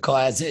 take the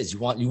car as is. You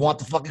want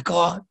the fucking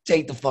car?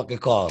 Take the fucking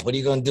car. What are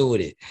you going to do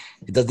with it?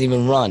 It doesn't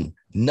even run.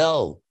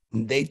 No.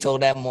 They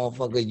told that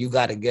motherfucker, you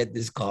got to get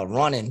this car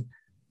running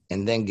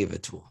and then give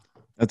it to her.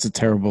 That's a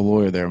terrible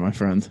lawyer there, my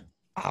friend.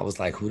 I was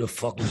like, who the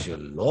fuck is your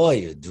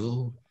lawyer,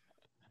 dude?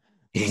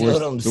 You know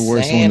what I'm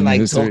saying?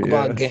 Like, talk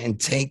about getting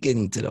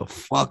taken to the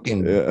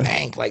fucking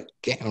bank, like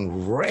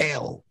getting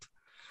railed.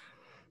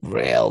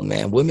 Railed,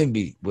 man. Women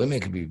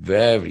can be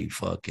very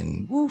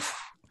fucking woof.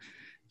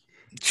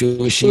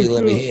 True shield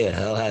over here.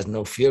 Hell has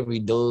no fury,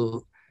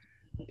 dude.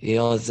 You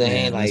know what I'm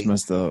saying? Man, that's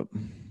messed up.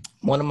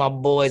 One of my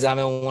boys,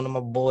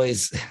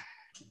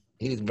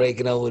 he was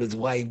breaking up with his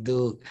wife,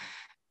 dude.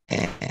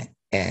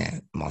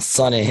 And my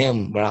son and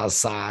him were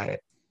outside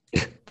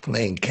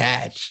playing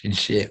catch and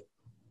shit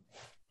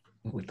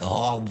with the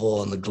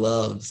hardball and the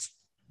gloves.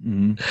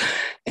 Mm-hmm.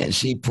 And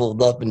she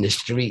pulled up in the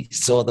street,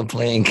 saw them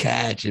playing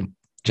catch, and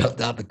jumped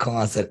out the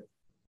car and said,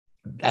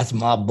 That's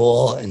my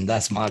ball and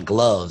that's my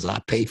gloves. I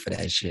pay for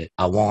that shit.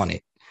 I want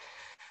it.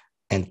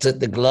 And took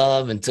the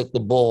glove and took the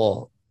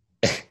ball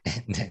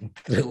and then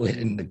threw it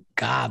in the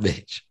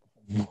garbage.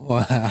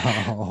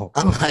 Wow.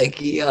 I'm like,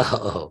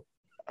 yo.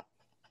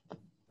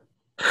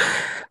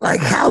 Like,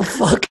 how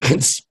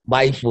fucking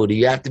spiteful do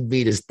you have to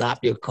be to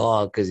stop your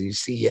car because you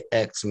see your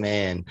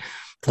ex-man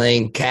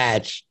playing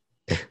catch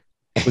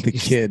With a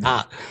kid.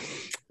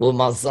 With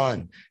my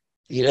son,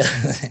 you know,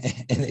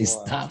 and they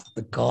stop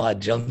the car,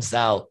 jumps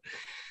out,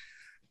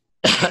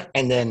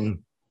 and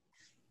then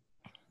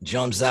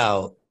jumps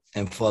out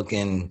and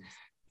fucking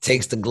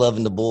takes the glove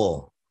and the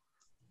ball,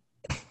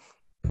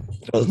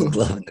 throws the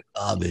glove in the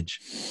garbage,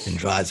 and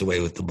drives away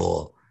with the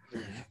ball.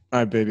 All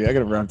right, baby, I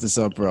gotta wrap this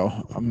up, bro.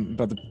 I'm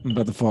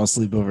about to fall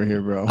asleep over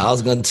here, bro. I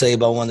was gonna tell you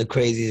about one of the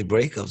craziest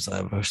breakups I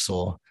ever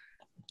saw.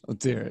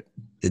 Let's hear it.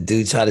 The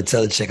dude tried to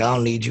tell the chick, "I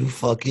don't need you,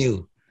 fuck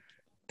you."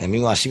 And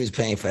meanwhile, she was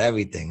paying for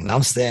everything. And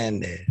I'm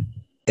standing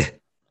there.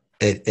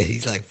 And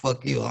he's like,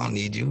 "Fuck you, I don't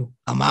need you.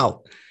 I'm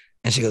out."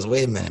 And she goes,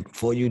 "Wait a minute,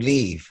 before you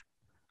leave,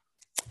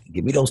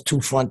 give me those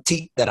 2 front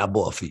teeth that I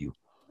bought for you."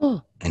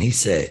 And he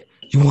said,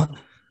 You want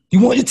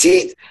your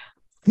teeth?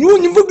 You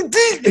want your fucking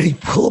teeth?" And he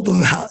pulled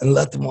them out and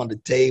left them on the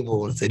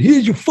table and said,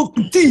 "Here's your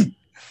fucking teeth.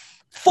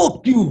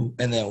 Fuck you."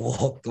 And then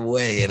walked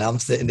away. And I'm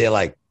sitting there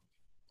like,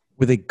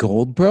 were they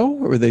gold, bro?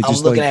 Or were they just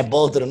I'm looking at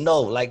both of them.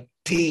 No, like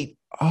teeth.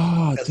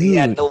 Oh, because dude. he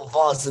had no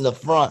vaults in the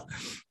front.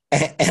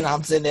 And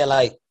I'm sitting there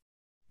like,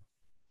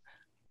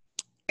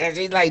 and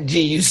she's like,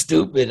 "Gee, you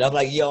stupid." I'm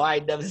like, "Yo, I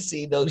ain't never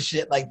seen no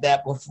shit like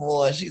that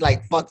before." She's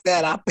like, "Fuck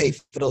that. I'll pay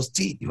for those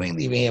teeth. You ain't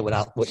leaving here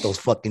with those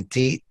fucking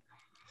teeth."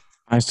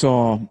 I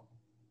saw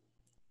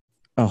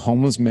a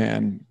homeless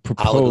man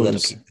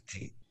propose.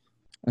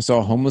 I saw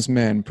a homeless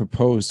man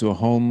propose to a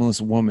homeless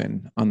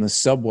woman on the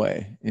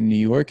subway in New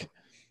York.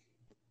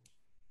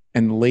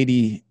 And the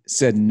lady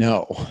said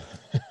no.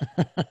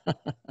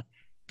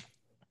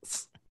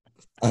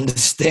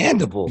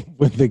 Understandable.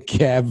 With the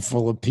cab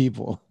full of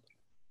people.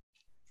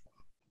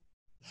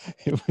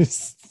 It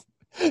was,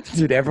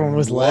 dude, everyone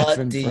was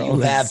laughing. What do you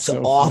have to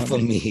offer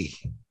me?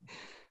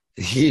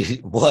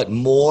 What,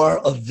 more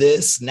of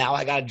this? Now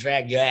I got to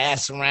drag your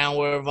ass around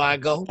wherever I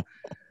go?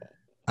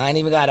 I ain't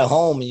even got a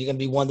home, and you're going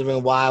to be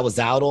wondering why I was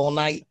out all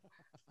night?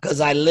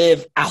 Because I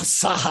live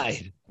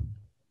outside.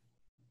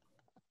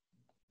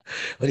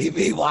 What do you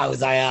mean, why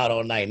was I out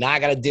all night? Now I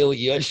got to deal with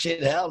your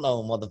shit? Hell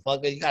no,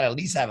 motherfucker. You got to at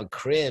least have a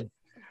crib.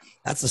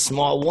 That's a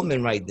small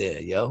woman right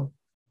there, yo.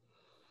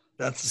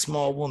 That's a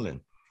small woman.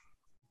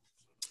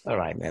 All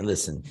right, man.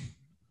 Listen,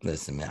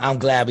 man. I'm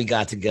glad we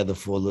got together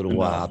for a little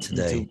while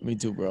today. Me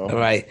too, bro. All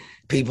right,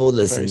 people,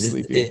 listen.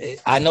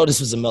 I know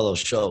this was a mellow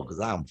show because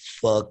I'm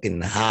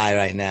fucking high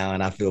right now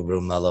and I feel real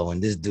mellow.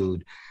 And this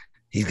dude,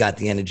 he's got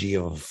the energy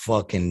of a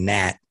fucking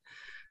gnat.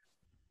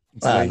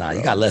 No,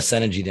 you got less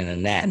energy than a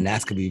gnat.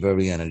 Gnats could be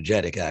very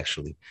energetic,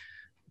 actually.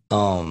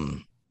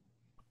 I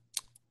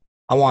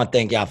want to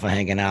thank y'all for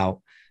hanging out.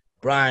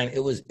 Brian,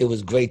 it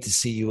was great to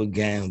see you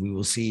again. We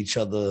will see each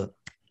other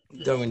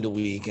during the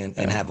week and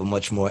have a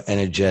much more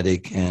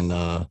energetic and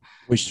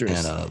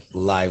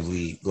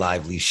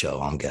lively show,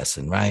 I'm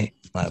guessing, right?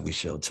 Lively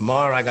show.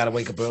 Tomorrow I gotta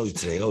wake up early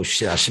today. Oh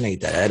shit, I shouldn't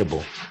eat that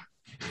edible.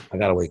 I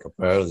gotta wake up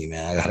early,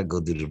 man. I gotta go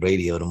do the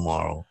radio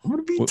tomorrow. I'm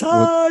gonna be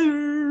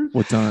tired.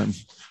 What time?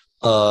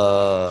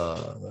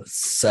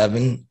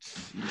 7.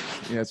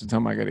 Yeah, that's the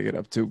time I gotta get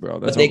up too, bro.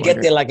 But they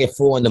get there like at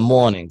 4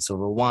 a.m. So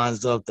if it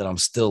winds up that I'm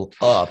still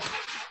up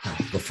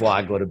before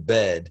I go to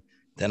bed,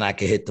 then I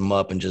can hit them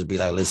up and just be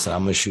like, "Listen,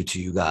 I'm gonna shoot to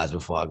you guys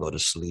before I go to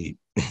sleep,"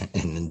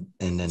 and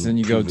then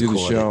you go do the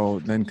show,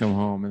 then come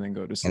home, and then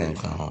go to sleep. And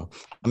then come home.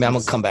 I mean, I'm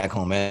gonna come back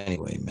home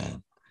anyway,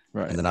 man.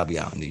 Right. And then I'll be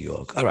out in New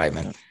York. All right,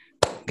 man.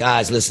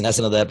 Guys, listen, that's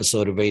another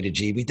episode of Rated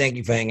G. We thank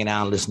you for hanging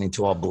out and listening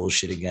to our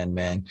bullshit again,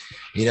 man.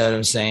 You know what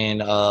I'm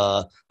saying?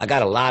 I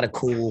got a lot of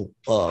cool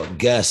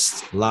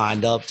guests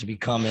lined up to be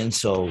coming,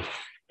 so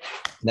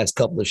next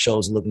couple of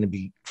shows looking to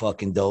be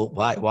fucking dope.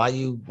 Why were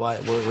you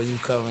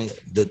covering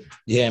you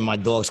hearing my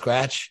dog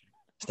scratch?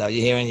 Is that what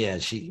you're hearing? Yeah,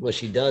 what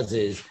she does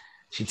is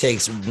she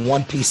takes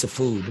one piece of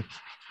food,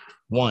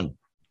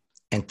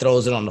 and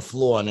throws it on the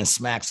floor and then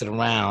smacks it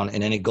around,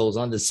 and then it goes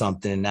under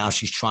something, and now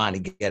she's trying to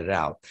get it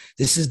out.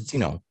 This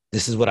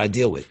is what I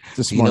deal with.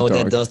 Do you know what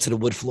that does to the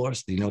wood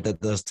floors?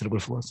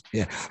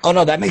 Yeah. Oh,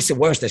 no, that makes it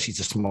worse that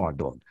she's a smart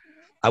dog.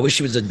 I wish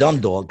she was a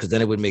dumb dog because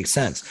then it would make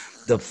sense.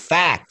 The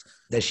fact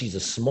that she's a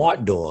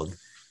smart dog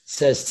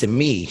says to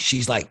me,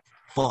 she's like,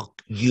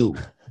 "Fuck you."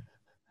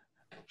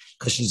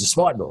 Because she's a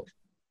smart dog.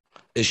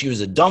 If she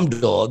was a dumb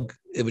dog,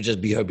 it would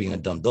just be her being a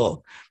dumb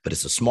dog. But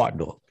it's a smart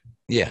dog.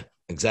 Yeah,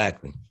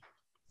 exactly.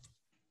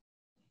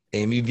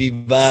 Amy V.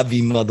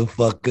 Bobby,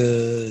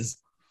 motherfuckers.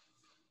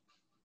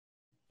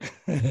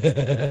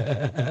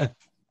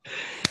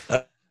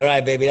 All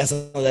right, baby. That's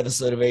another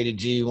episode of Rated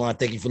G. We want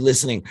to thank you for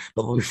listening.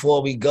 But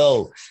before we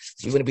go,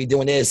 we wouldn't be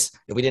doing this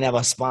if we didn't have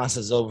our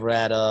sponsors over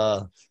at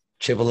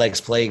Triple X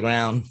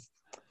Playground.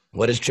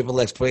 What is Triple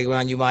X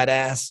Playground, you might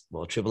ask?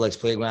 Well, Triple X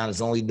Playground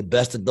is only the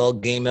best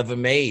adult game ever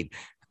made.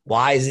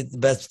 Why is it the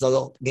best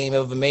adult game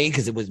ever made?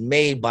 Because it was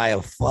made by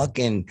a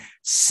fucking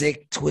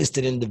sick,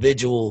 twisted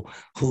individual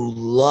who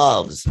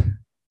loves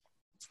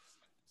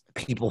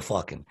people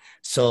fucking.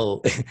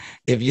 So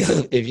if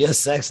your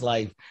sex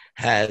life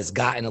has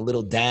gotten a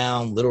little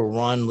down, little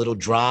run, little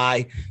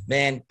dry,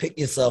 man, pick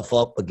yourself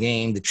up a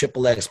game, the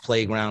Triple X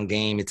Playground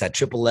game. It's at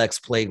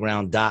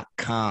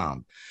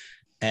triplexplayground.com.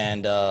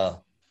 And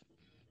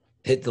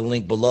hit the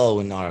link below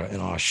in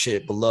our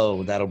shit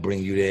below. That'll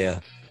bring you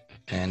there.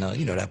 And,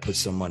 that puts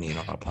some money in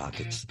our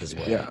pockets as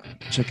well. Yeah.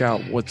 Check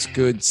out What's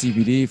Good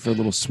CBD for a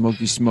little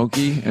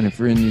smoky. And if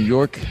you're in New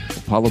York,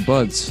 Apollo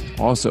Buds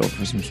also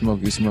for some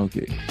smoky.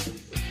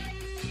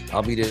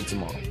 I'll be there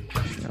tomorrow,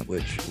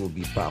 which will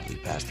be probably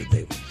past the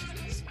day.